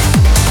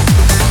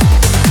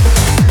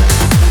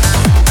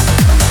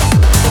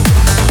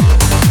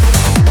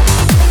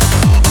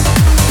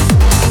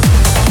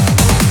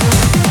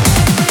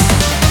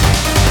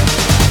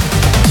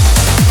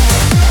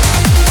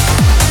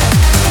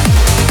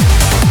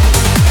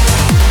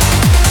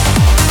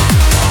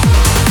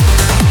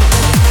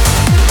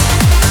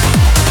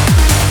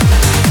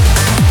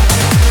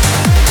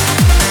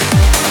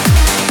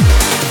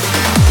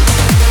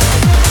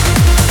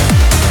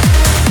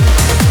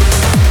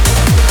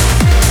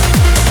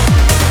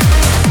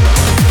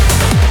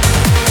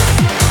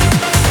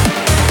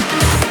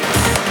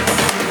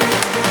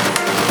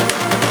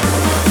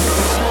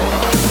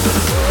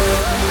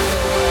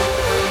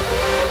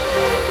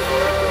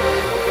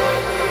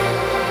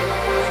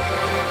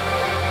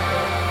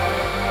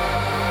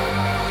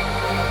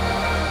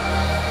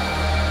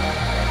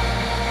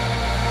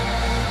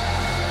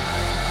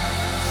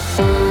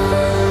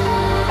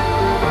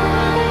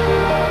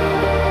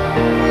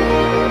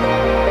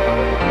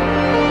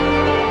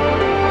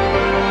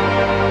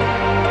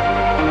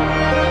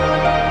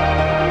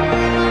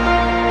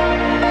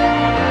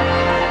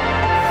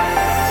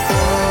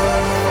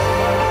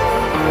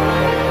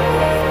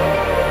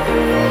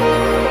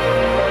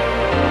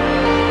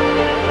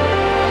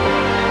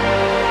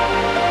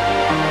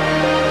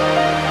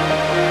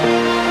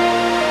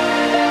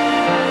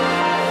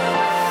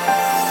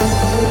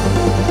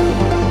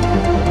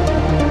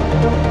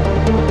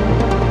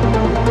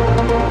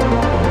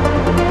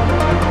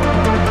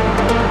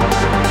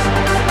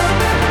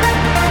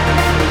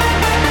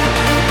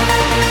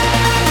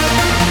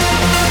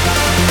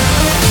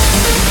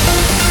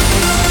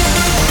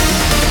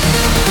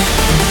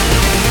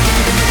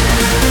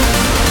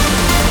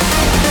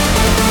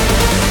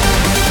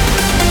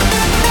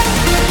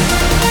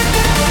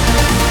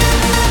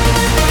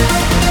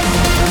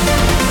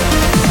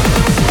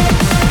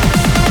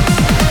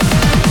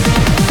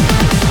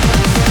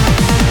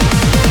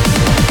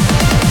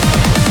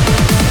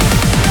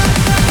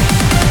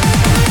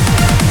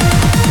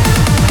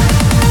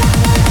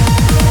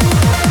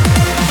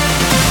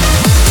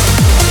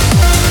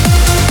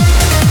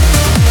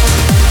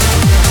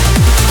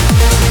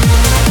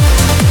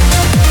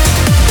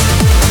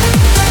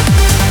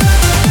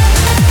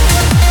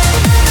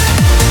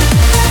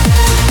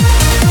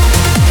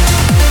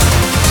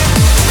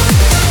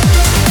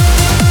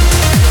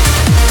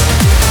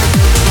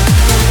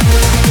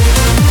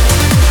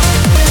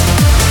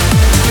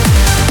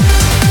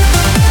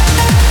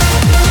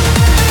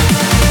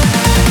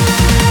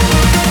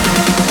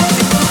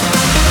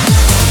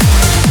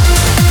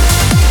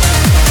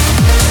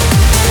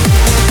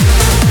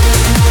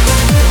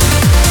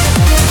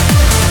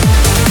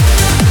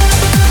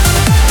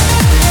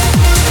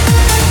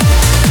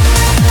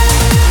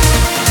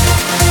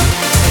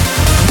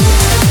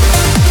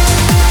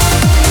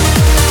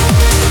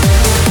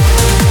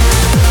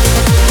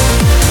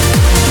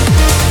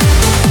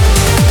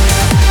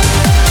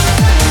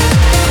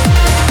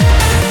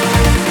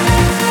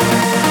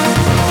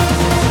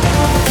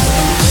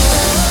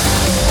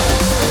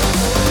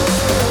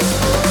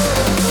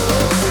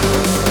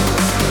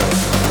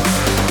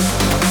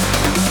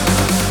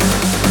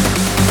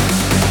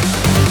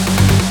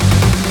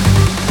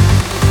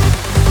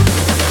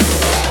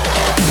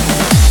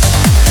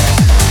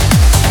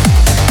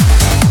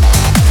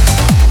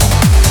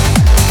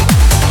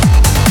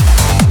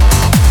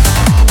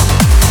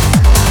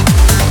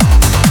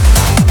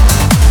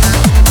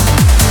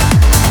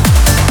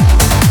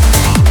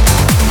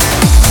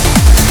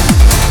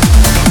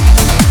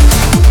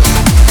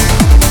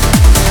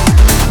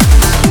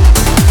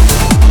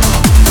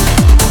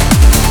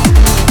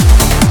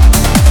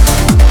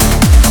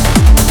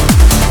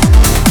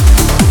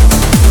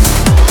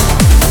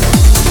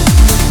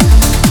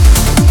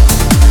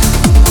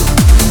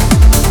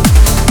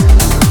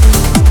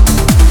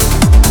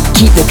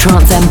 Take the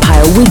trance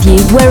empire with you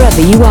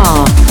wherever you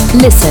are.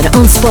 Listen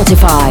on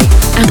Spotify,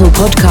 Apple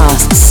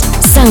Podcasts,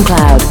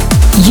 SoundCloud,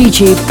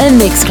 YouTube and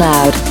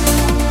Mixcloud.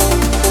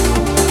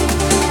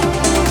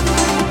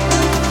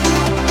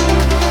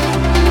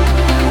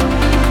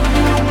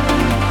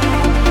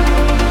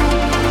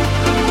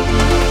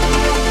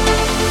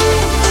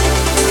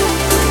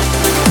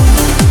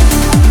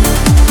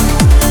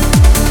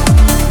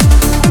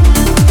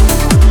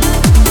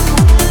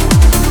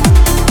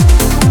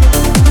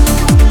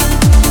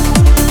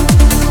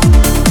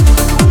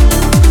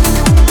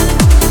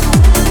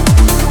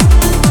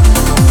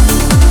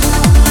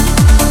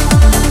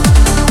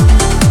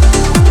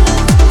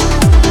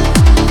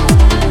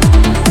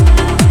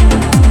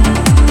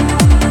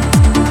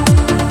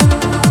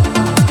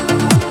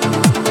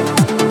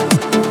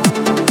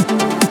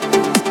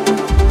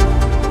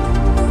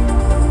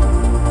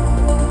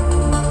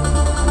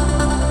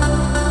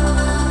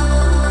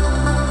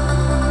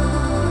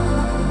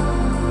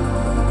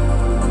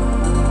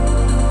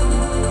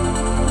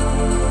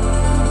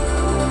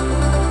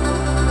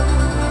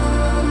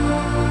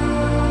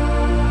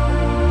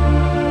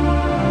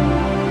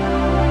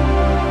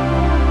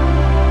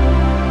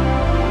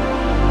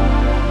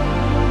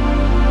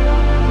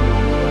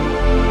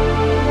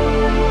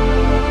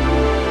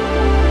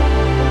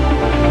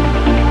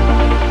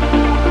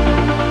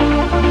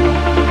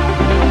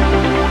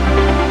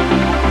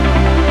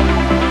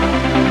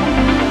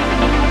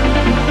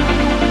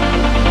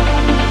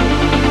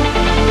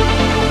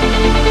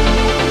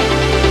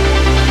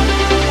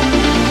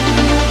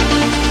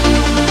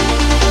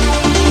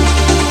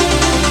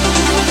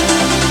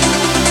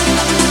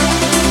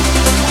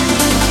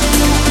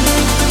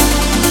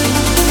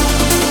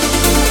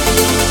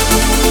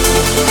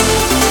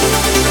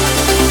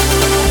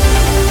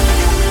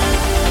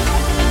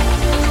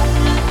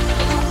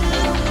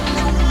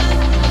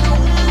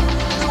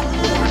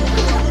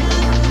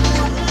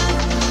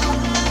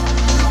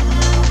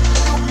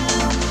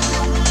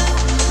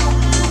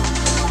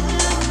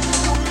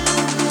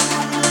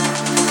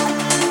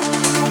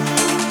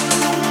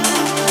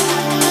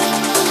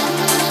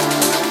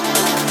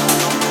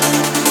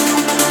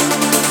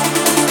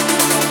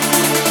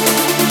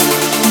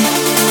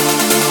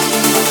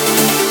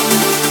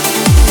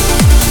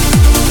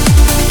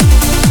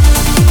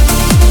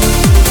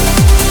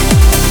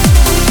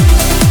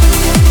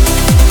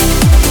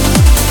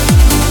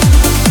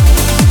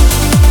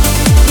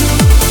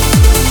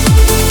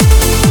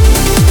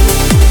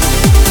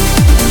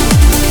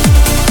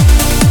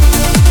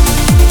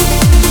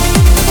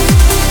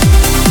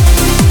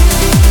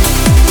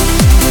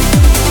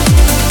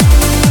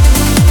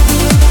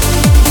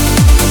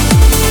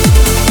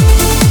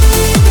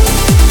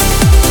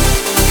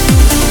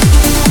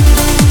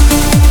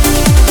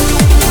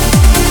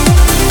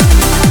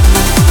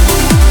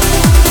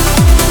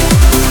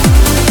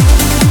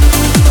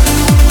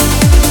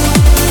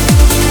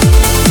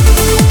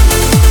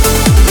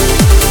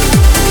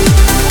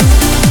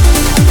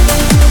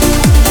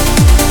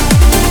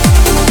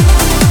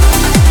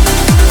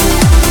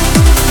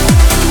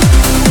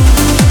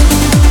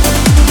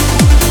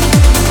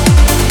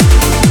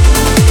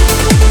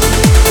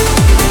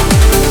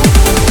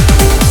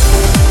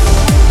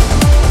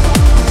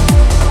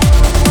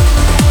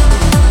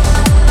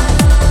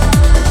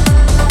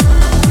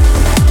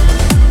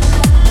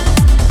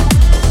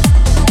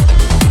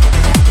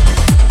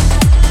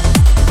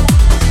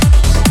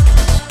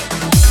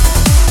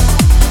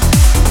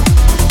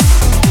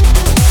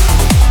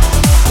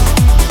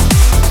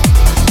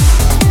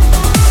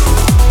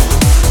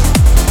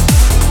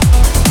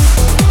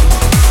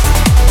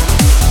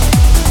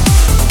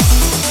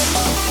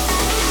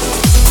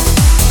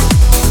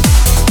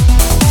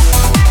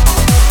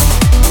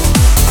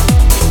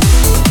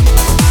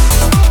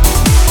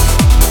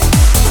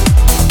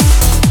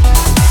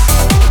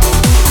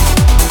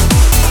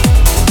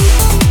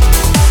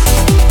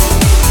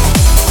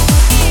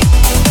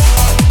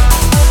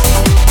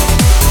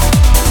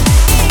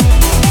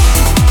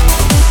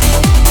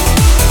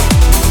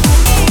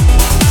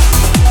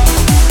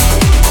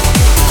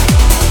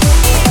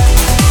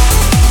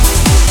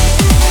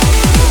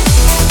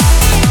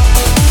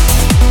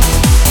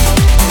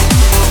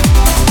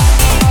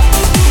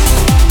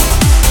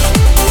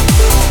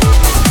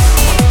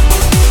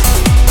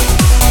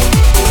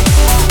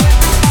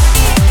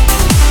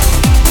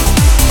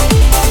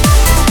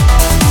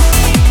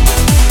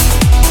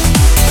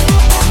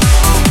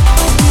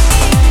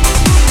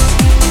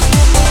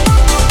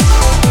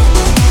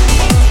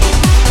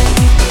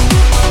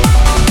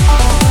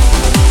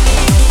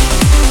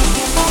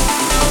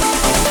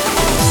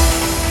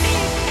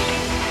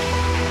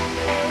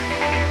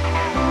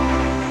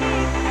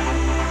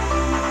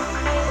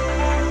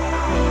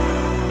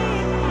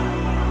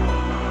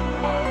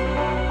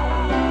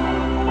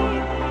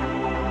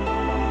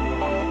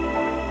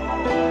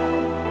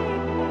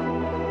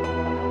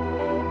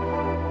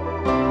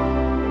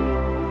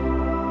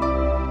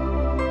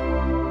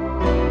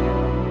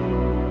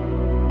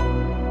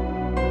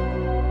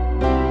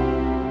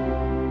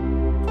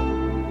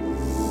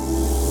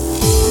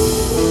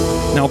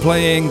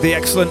 playing the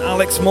excellent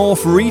Alex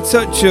Morph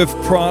retouch of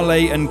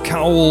Prale and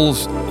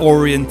Cowell's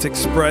Orient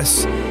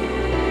Express.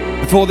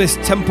 Before this,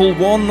 Temple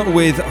One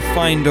with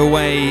Find a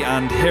Way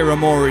and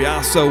Hiramori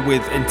Aso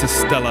with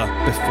Interstellar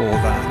before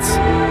that.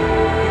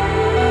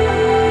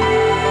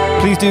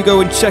 Please do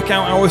go and check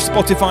out our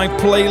Spotify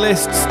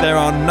playlists. There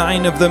are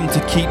 9 of them to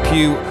keep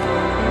you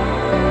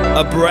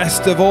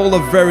abreast of all the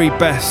very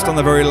best and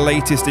the very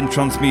latest in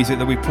trance music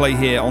that we play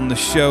here on the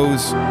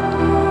shows.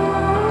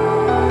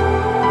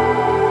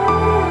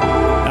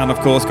 And of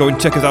course, go and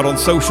check us out on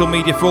social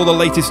media for all the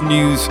latest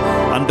news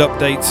and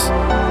updates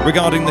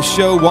regarding the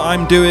show, what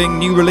I'm doing,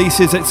 new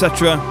releases,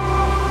 etc.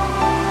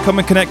 Come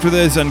and connect with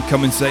us and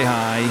come and say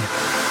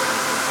hi.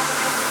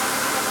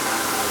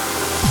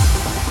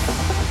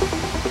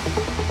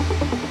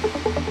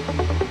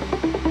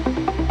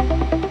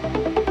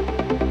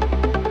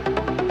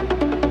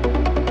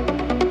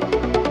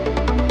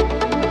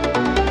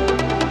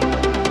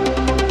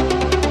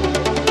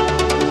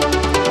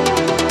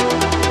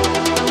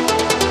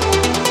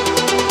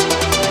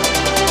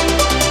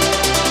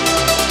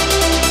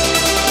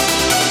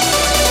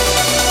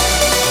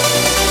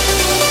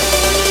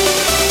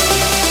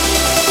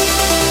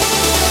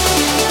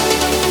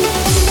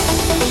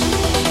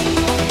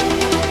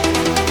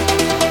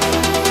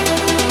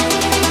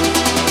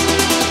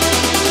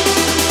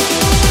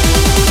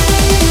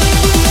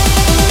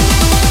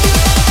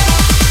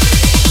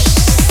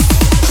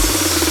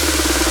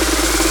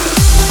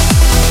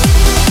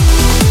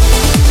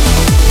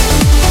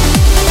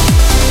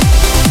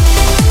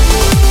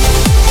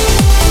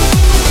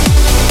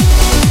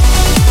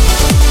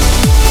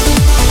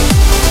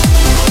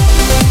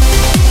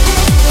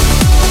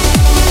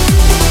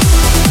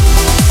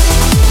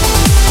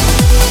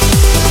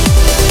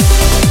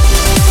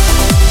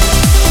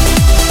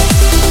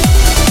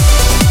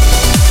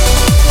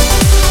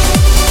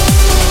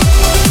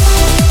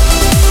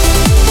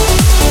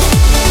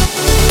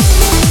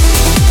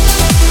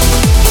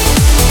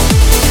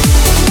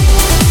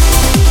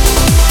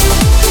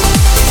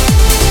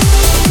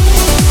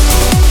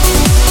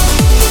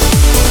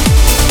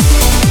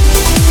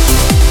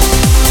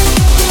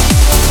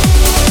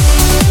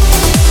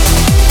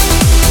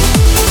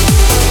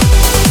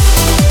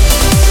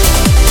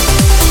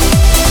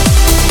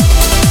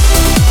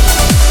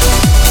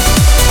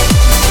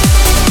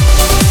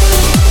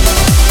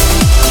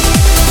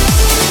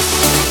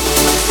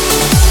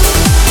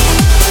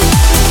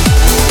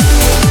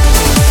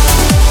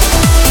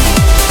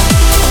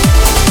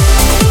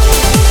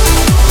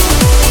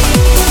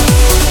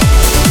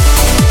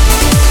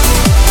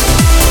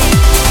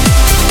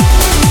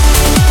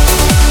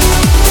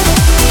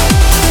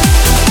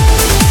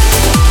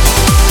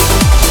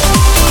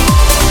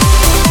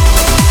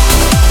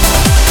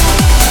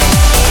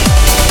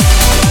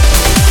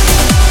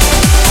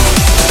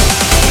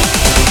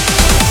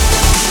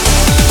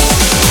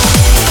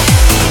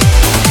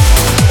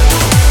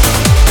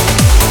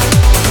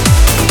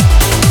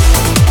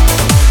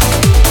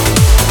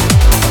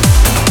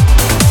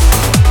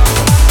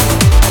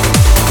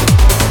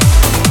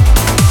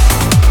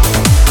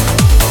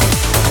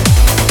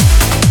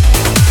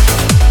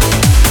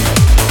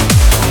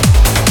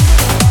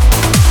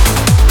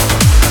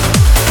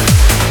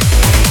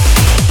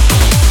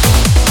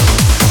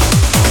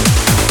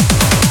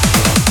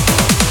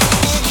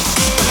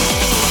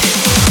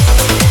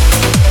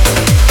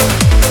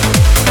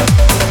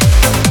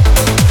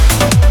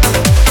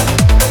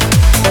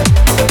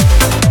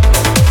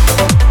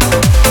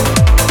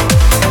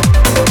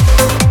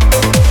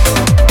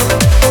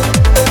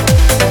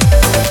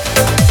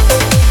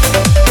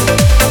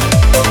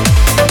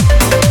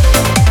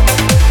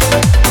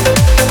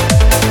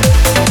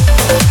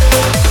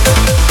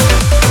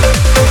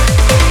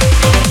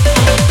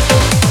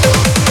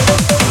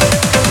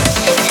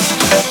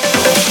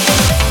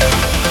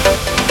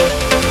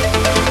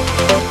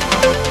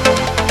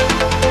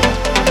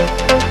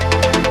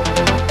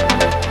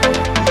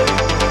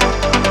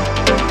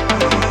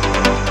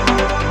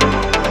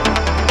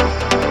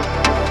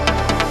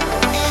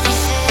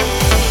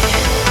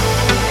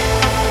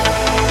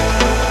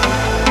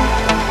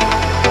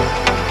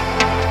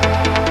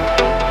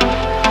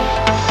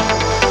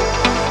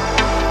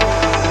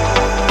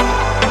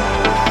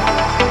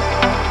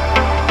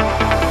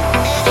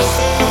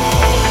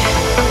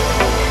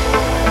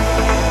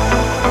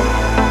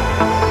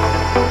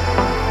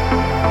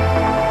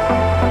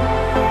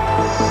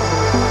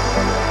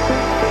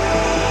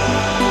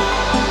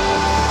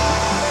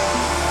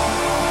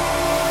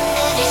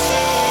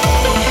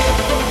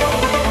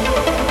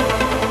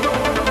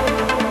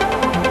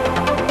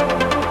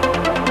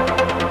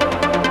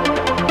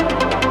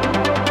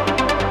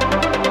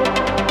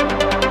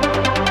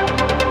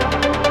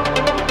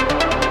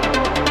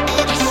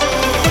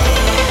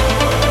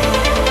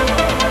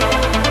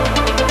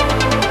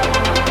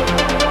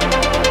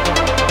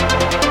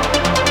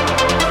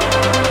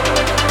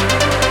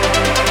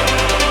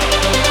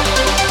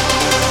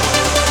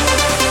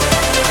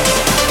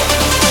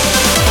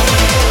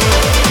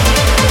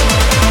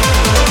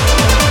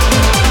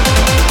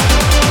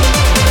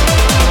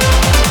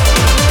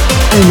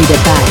 only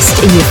the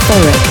best in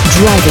euphoric,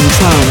 driving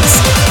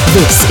trance.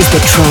 This is the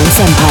Trance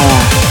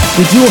Empire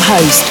with your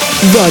host,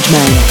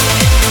 Rodman.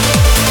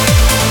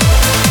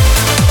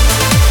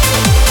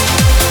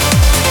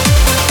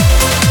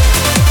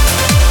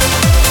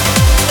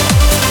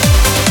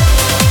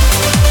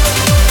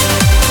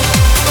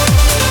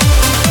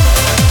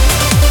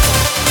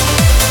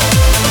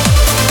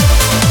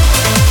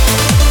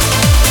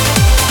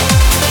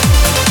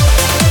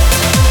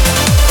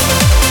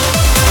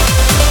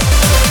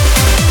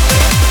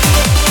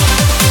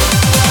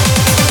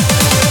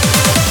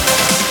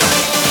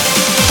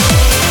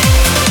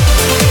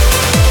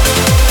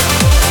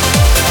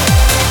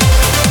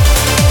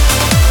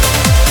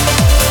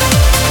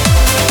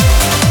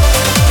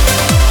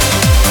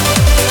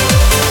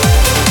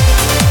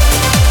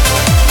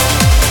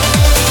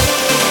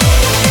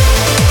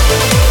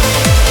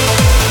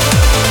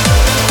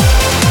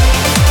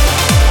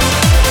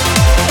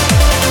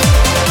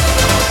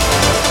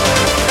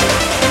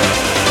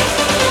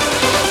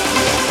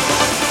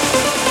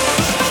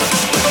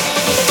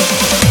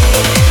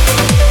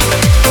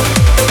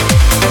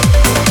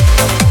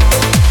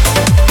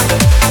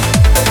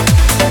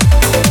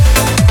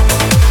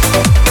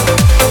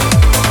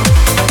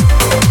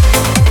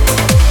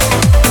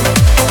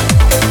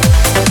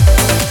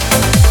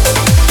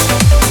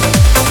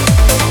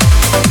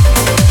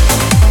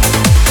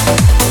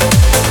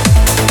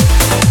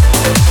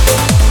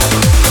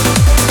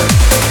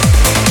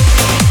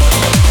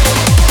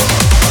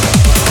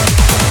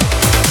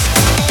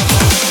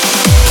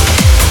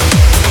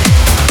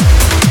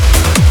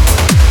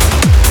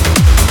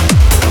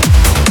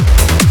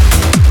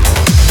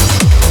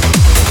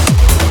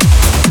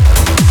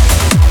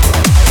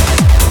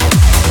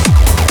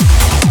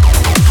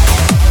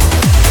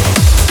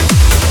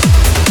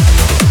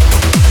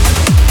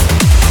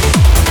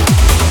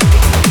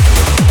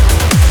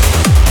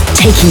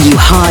 Taking you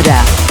harder,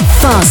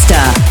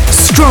 faster,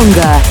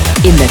 stronger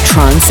in the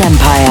Trance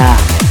Empire.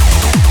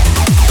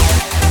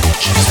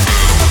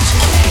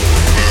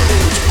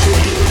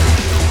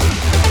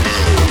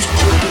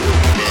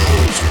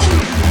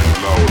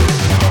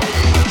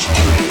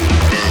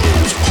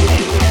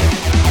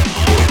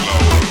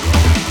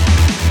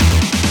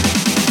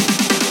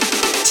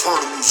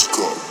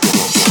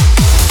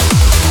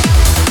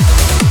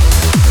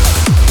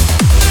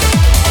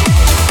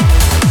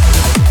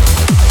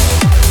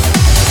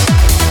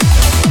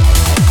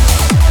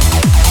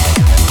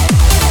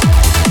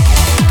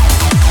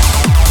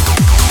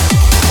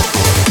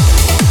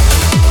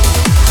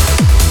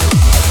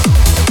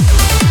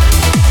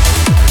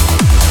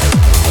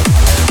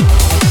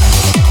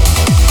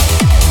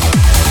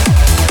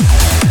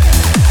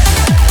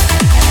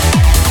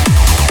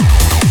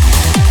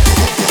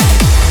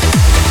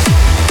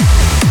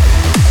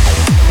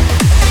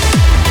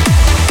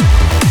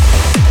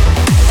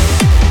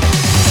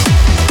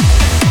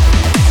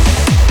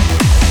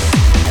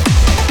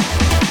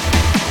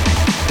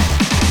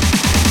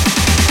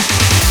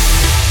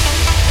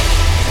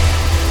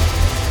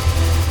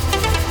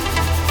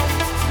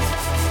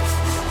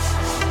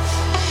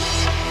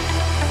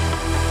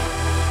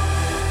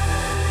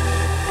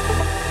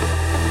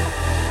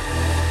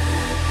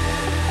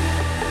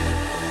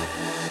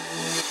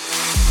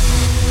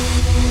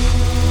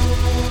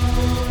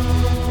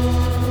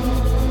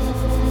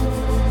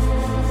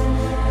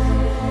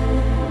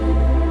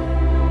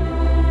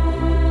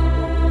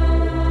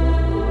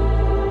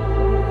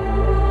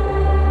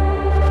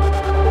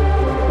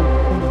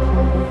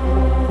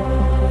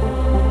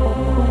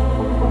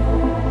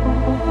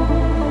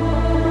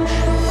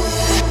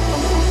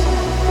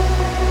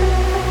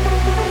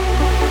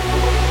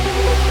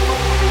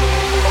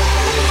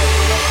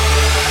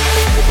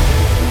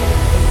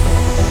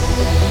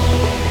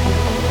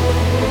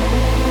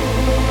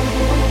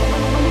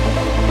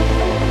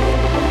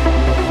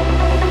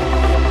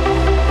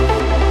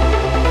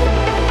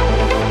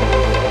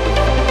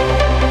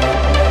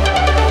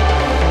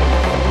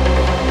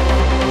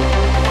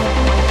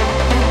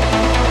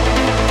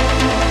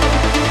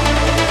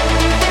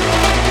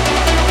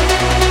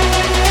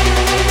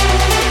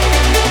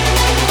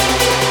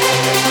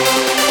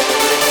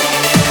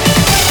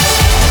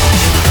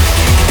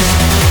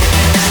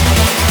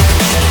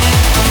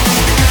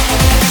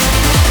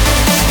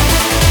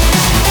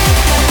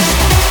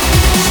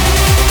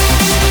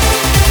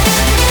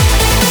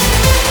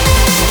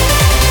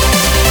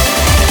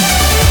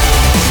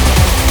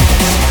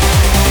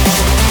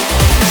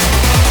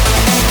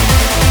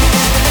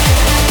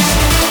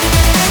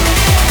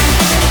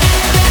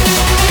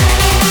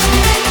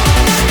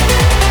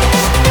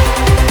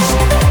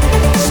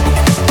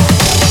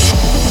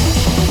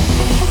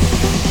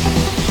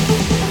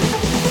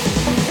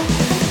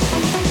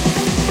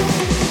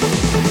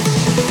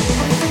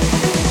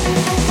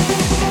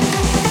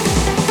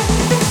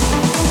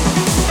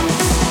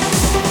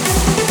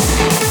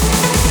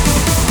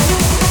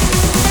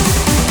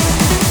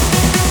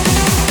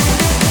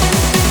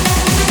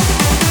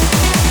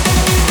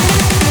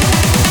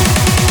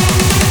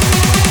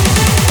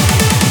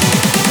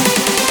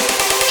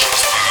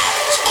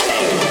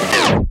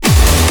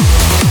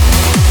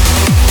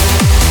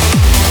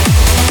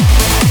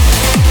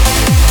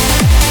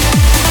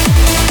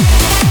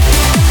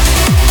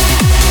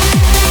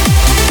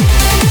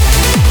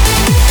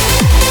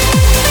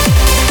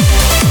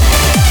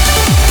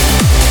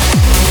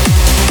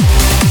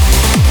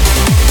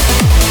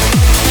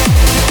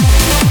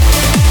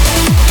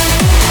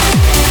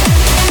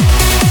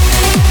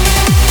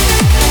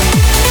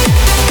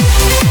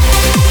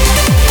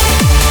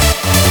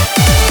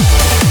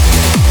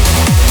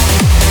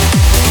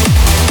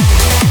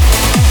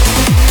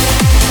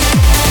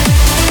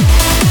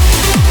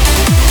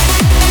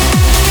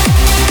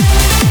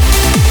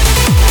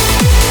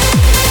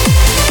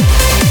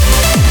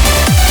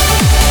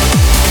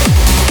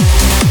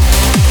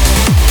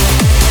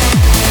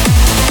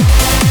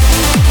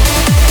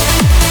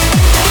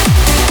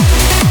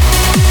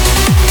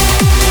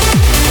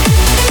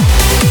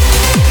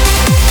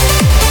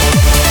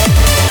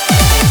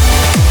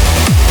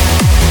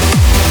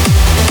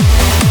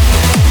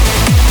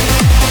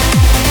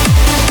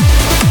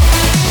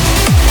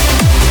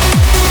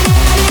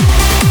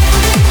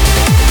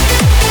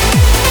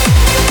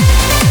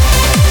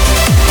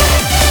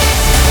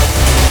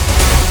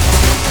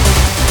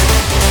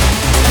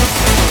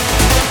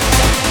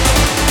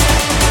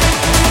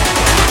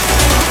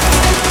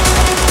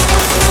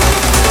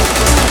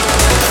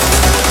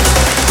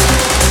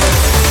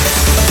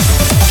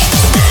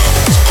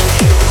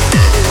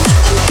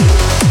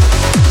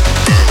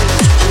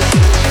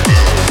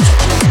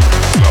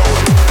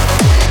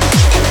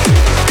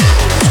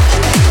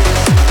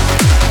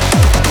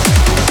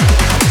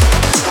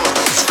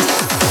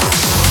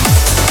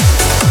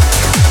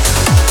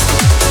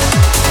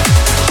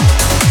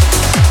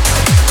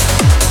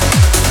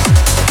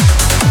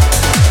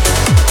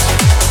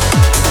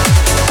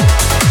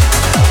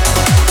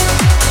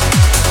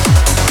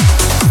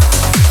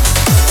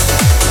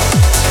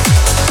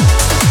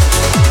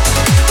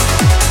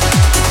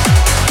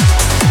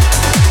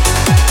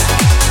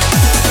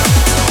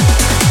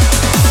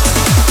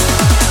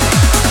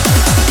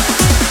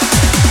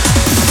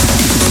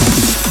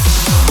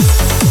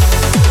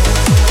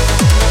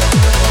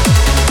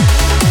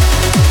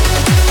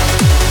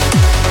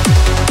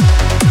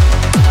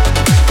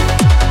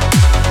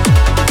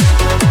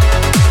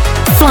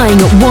 flying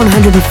at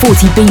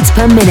 140 beats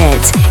per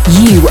minute.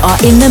 You are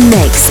in the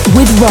mix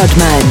with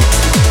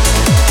Rodman.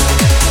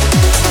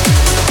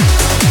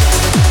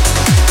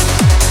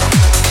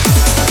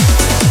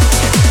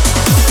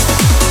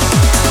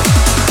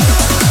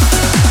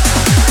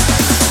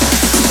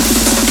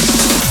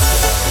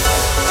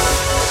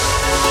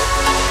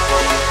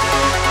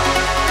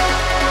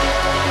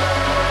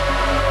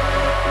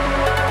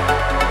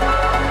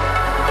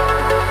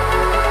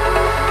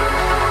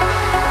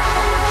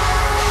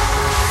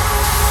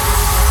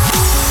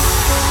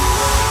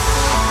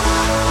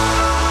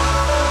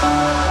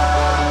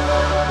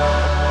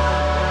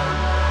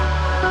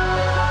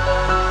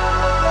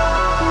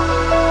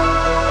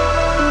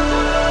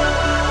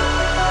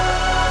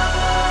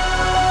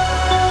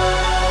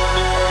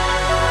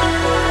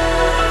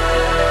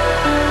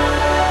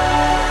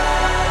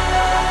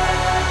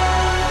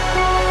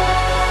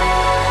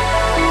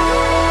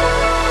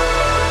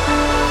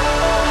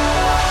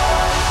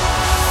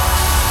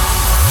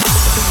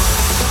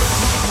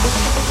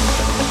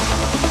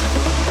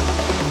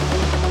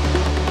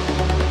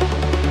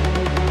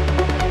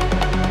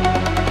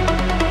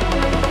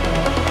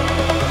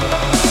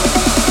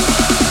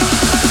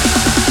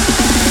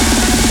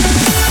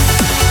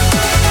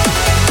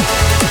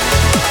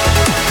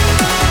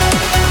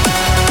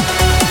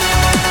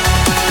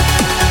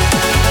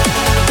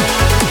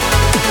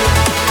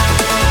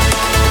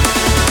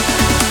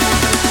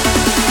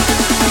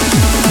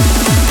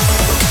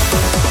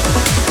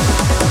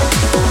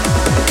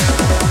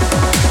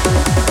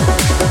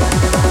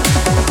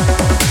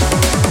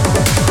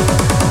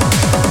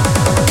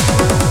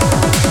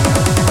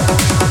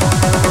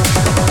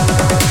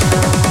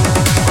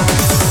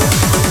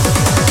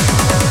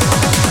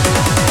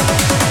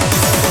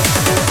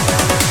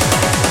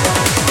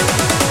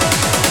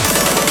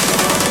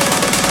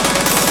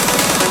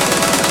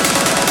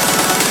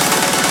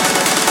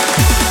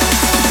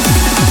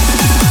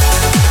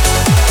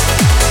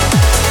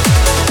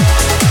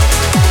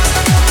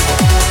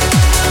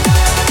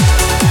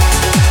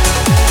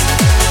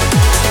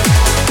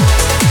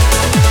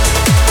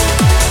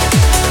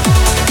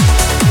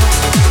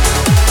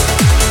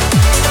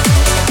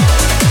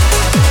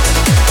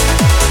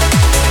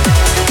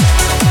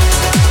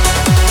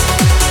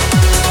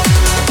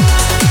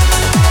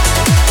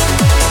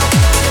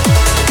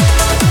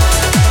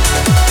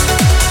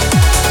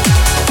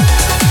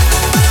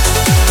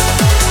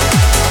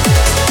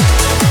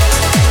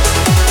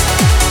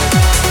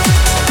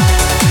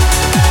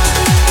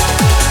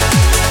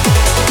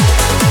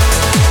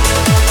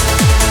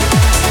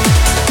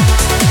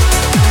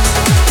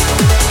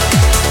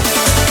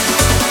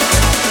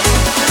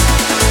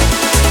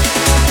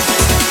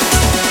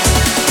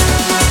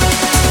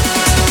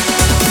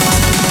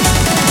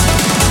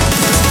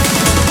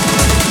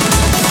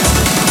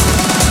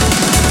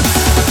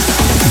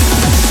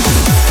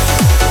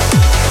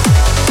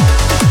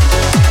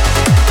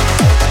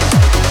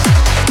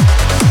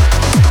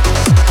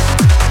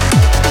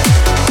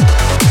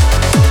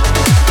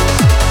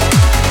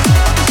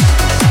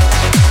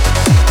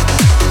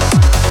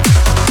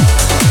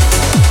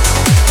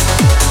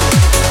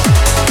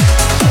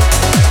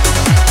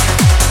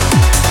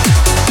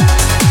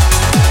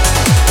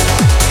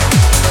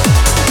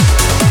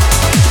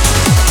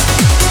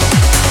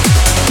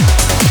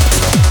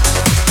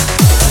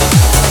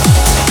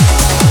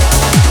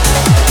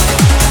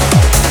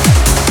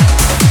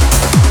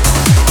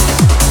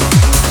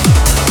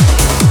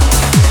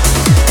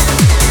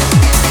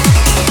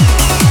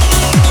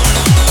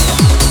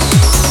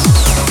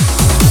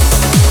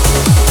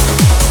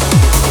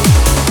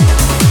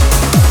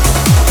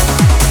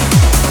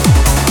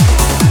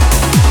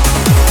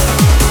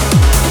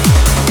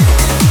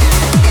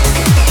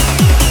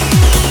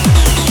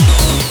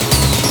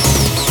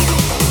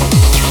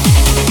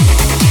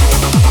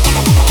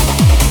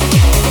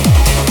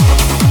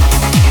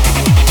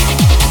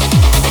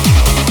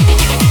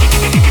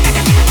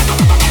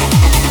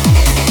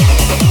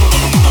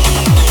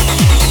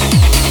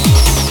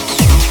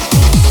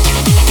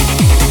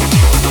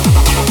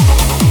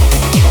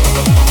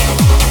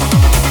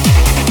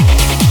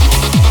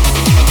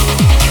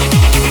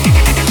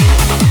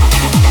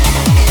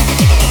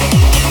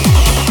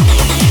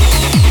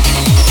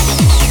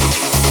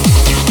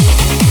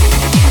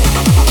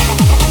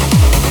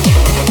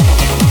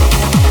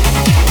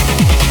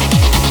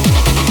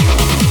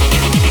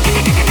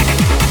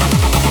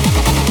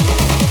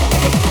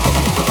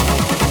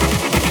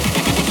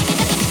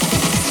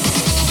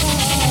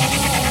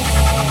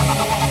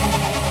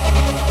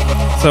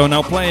 So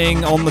now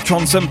playing on the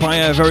Trance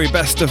Empire Very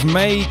Best of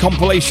May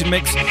compilation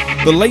mix,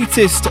 the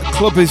latest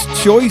Clubber's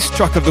Choice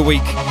track of the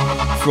week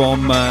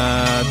from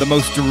the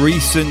most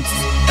recent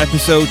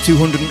episode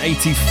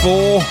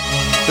 284.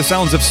 The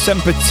sounds of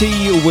Semper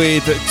T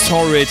with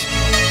Torrid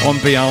on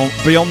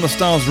Beyond the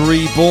Stars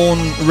Reborn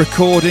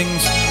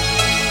recordings.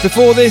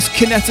 Before this,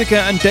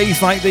 Kinetica and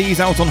Days Like These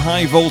out on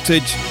High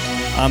Voltage,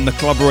 and the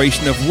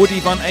collaboration of Woody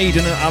Van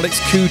Eyden and Alex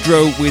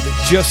Kudrow with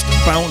Just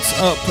Bounce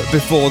Up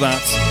before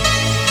that.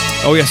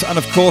 Oh yes, and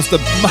of course the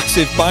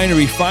massive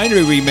Binary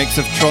Finery remix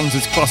of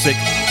Trons' classic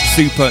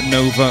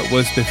Supernova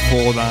was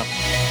before that.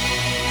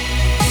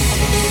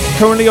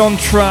 Currently on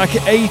track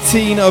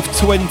 18 of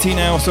 20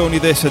 now, so only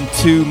this and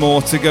 2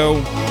 more to go.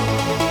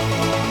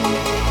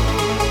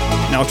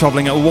 Now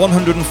travelling at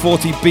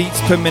 140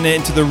 beats per minute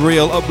into the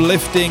real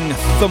uplifting,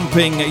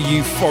 thumping,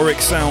 euphoric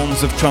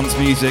sounds of trance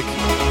music.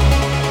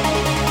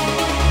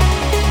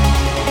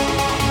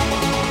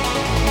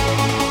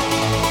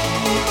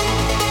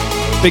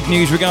 Big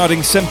news regarding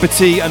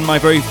Sempati and my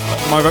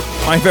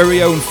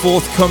very own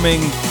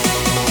forthcoming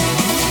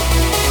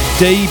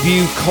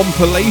debut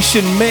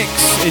compilation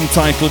mix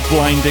entitled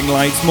Blinding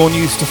Lights. More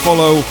news to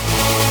follow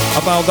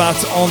about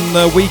that on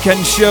the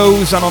weekend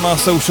shows and on our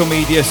social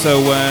media,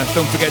 so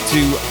don't forget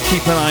to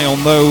keep an eye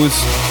on those.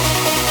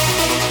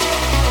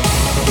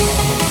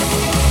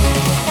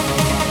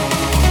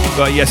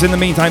 But yes, in the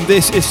meantime,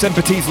 this is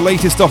Sempati's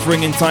latest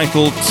offering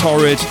entitled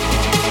Torrid.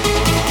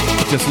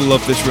 I just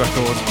love this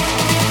record.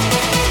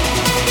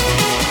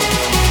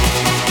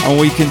 And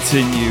we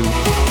continue.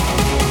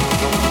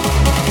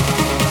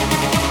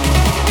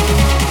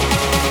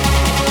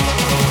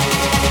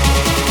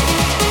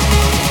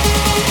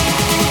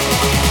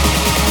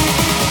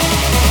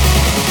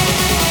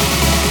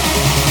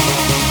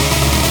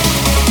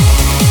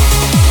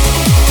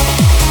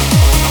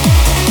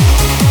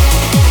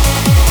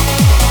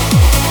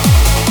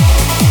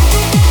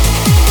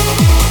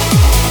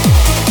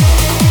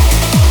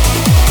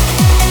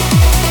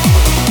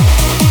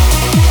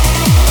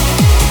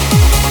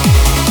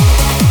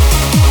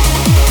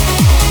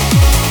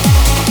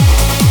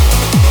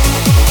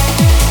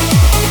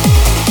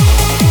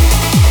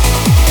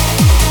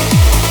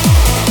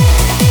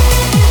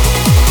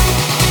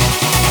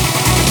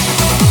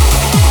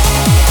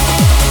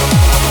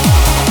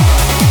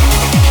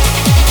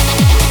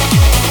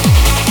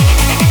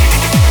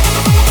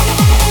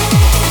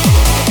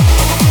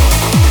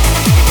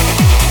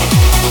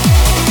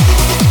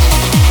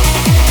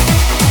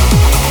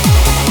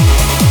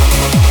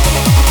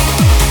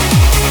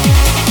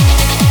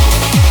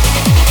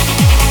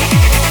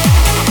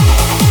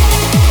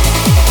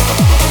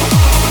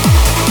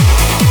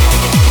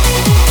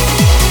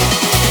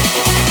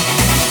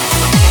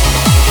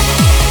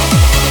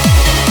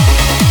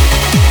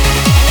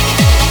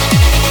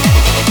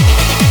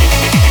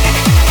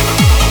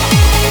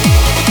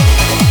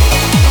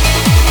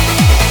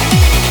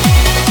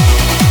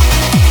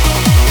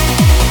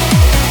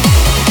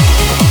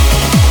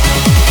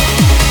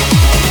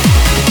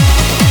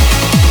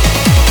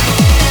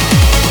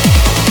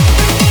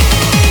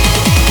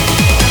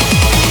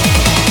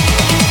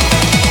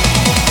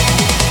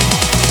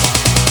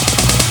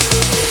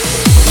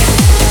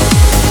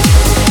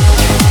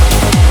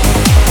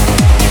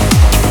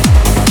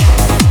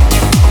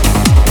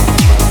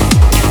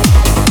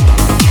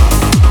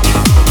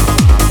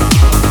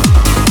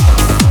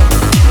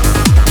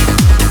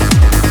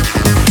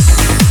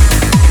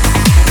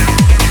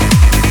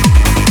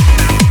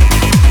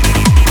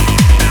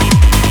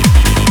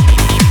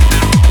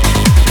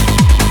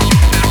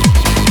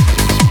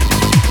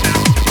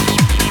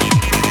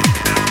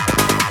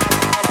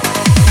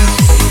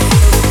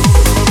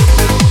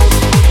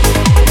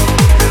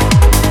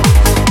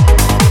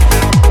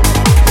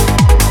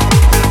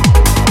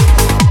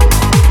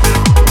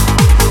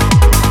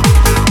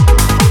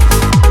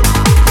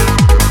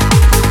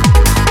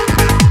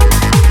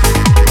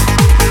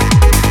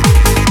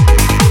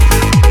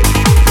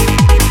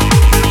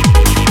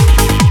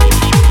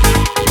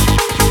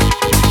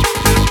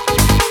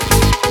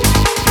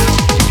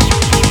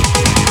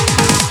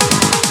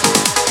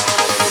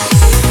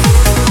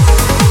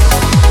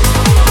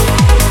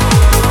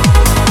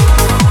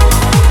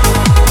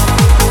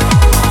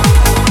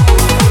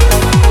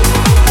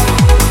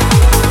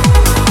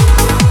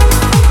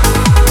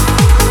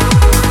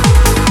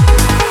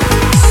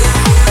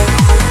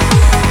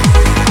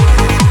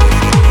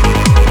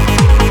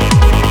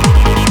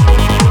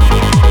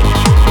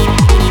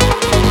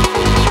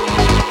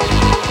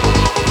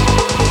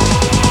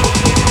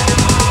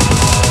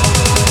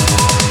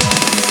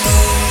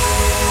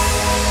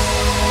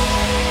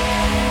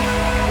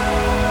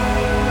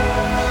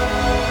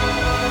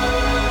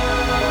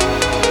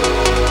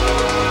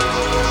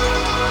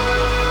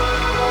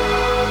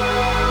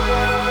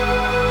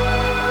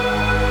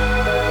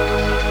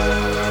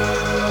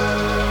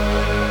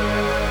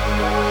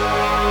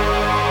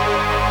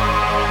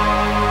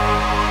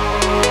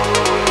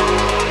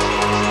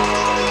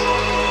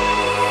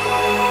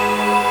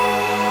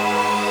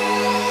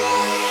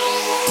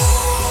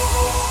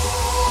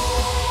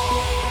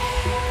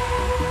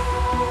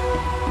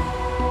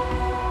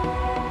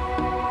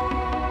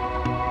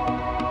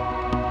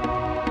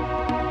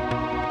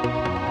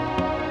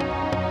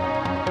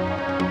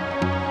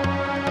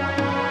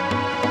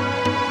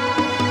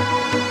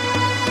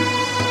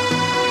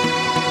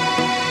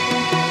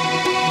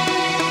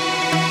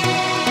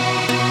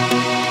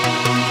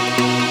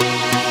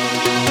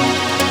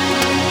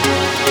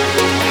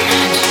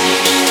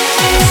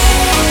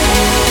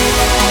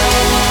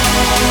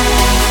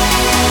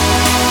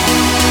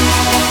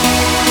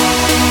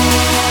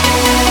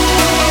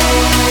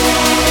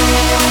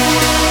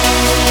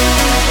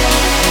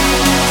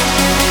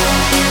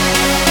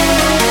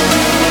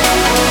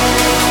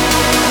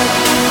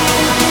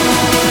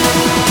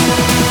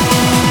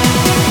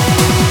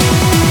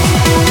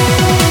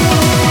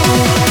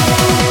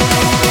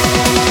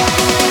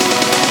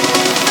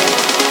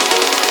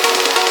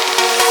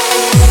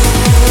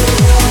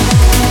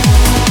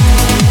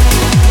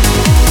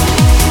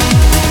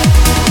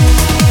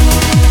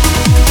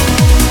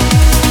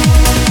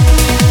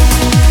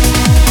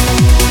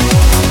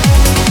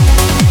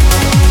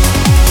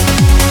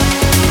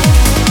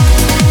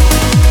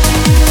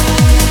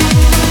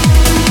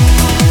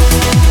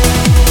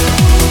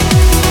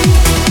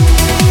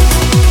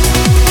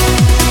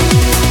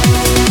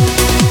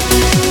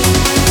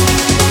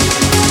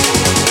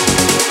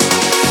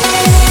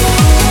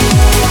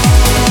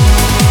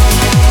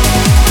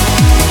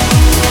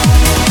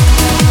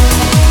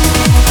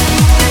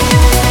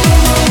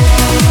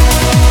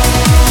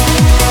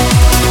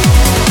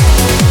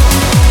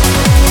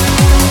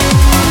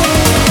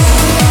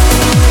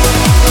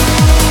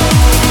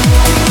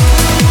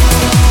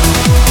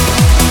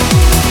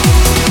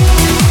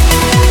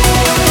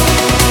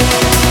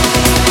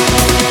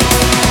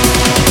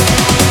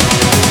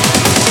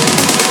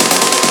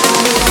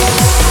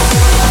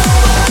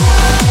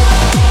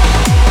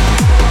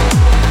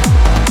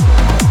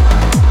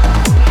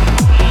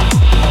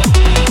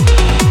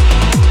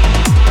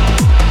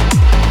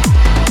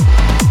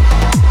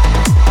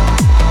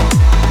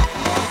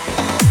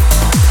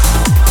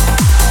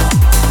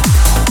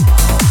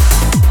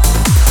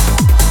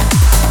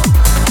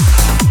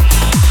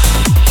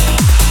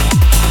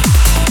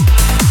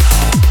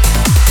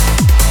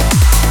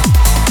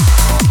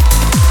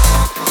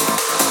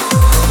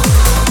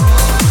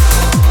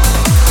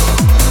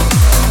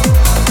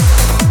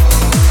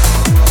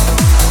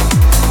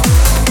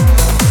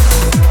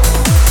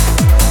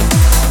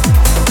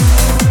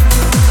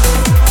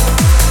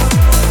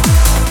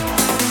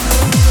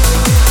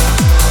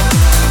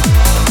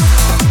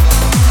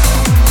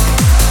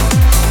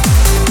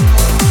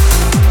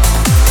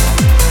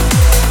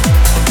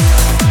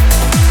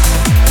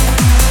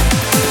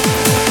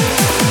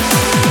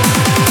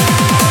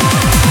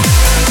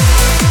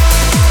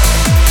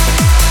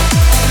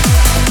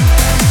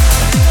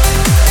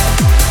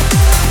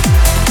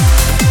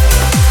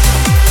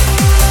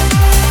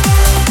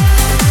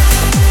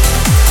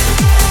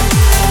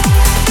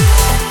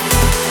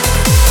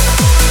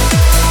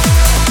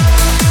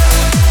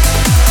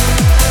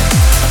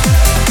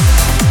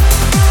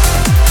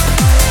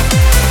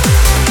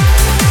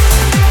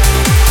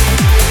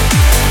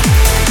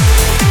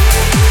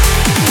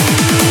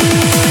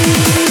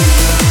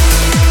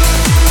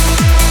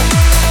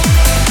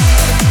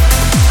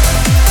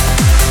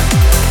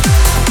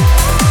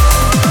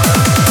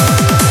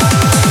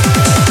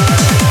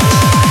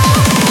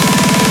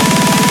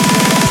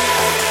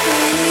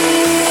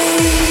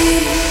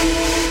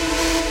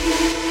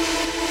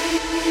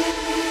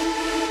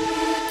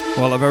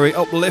 Well, a very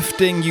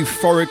uplifting,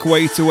 euphoric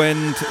way to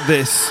end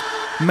this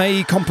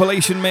May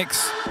compilation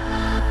mix.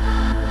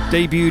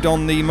 Debuted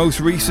on the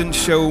most recent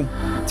show,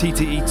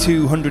 TTE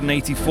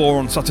 284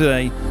 on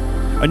Saturday.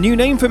 A new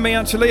name for me,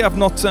 actually. I've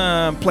not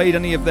played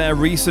any of their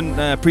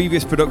recent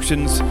previous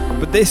productions,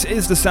 but this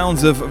is the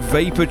sounds of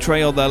Vapor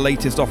Trail, their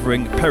latest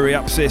offering,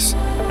 Periapsis,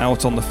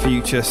 out on the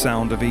Future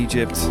Sound of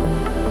Egypt.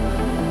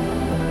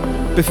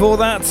 Before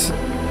that,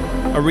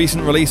 a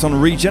recent release on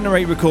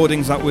Regenerate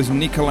Recordings, that was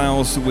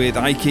Nikolaus with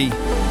Aiki.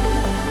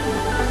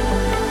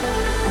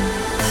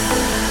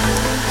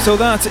 So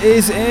that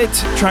is it,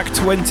 track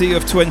 20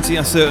 of 20.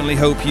 I certainly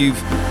hope you've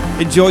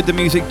enjoyed the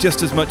music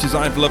just as much as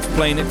I've loved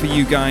playing it for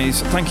you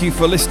guys. Thank you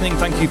for listening,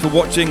 thank you for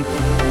watching.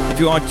 If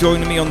you are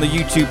joining me on the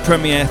YouTube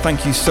premiere,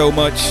 thank you so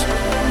much.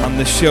 And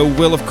the show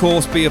will of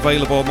course be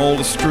available on all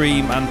the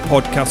stream and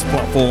podcast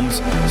platforms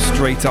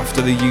straight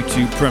after the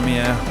YouTube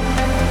premiere.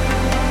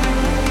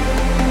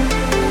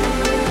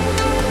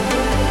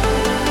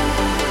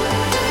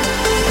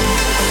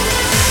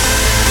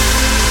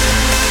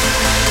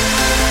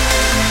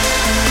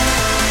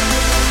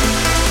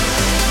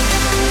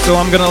 So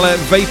I'm going to let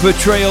Vapor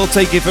Trail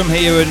take it from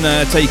here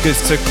and take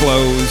us to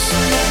close.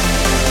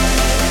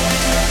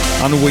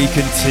 And we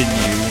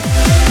continue.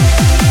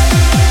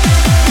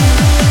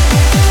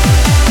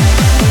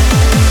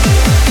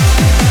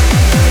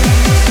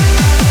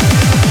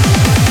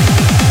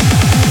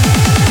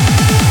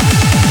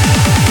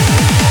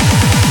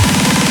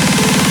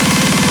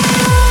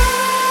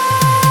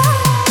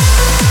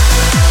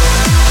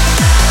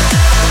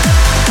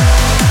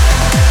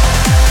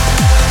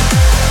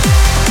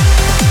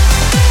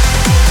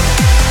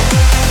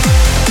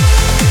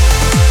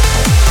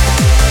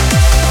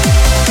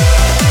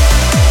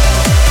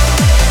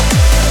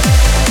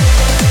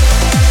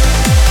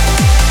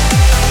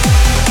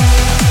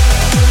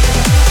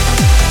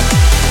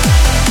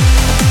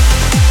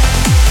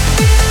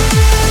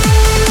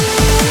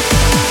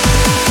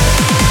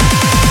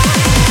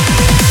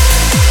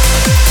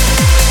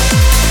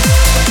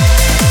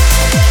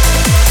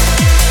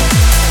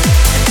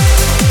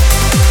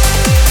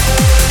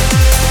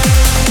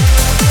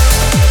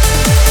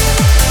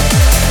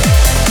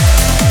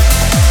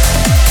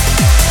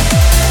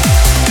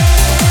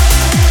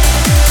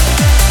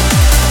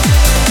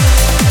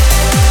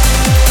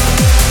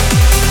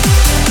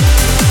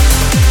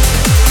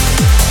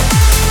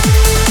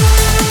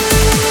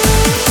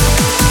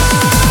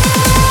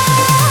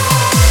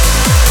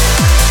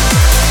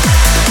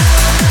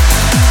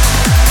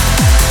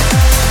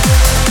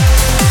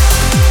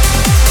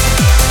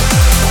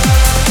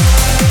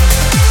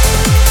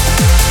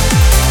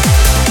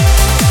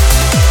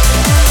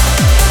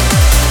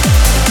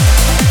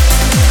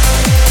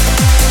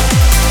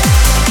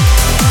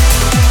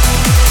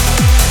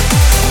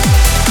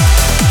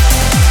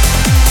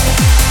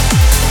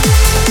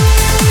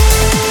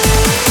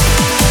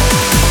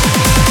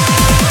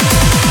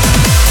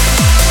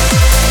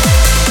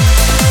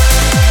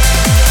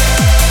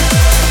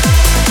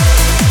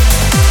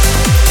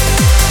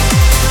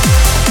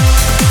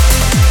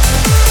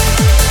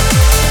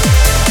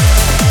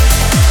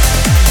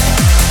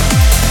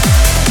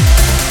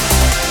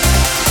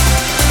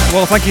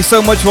 Well, thank you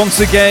so much once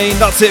again.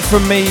 That's it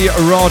from me,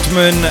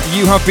 Rodman.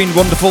 You have been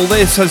wonderful.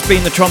 This has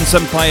been the Trance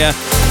Empire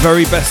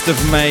Very Best of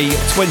May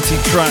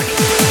 20-track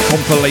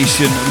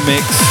compilation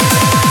mix.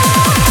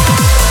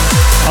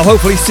 I'll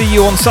hopefully see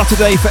you on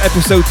Saturday for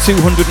episode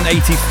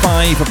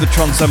 285 of the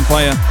Trance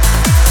Empire.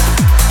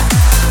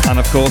 And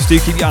of course, do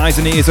keep your eyes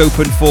and ears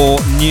open for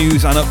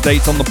news and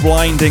updates on the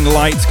Blinding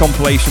Lights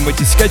compilation,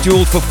 which is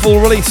scheduled for full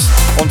release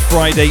on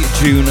Friday,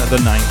 June the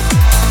 9th.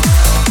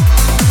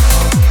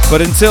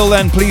 But until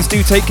then, please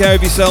do take care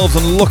of yourselves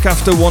and look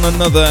after one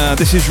another.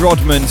 This is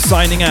Rodman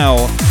signing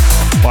out.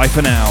 Bye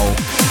for now.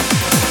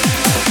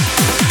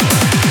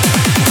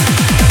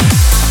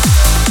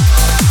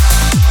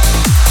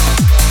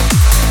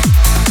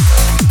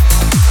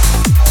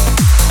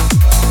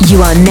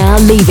 You are now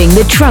leaving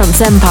the Trance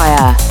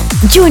Empire.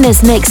 Join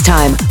us next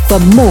time for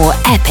more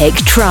epic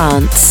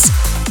trance.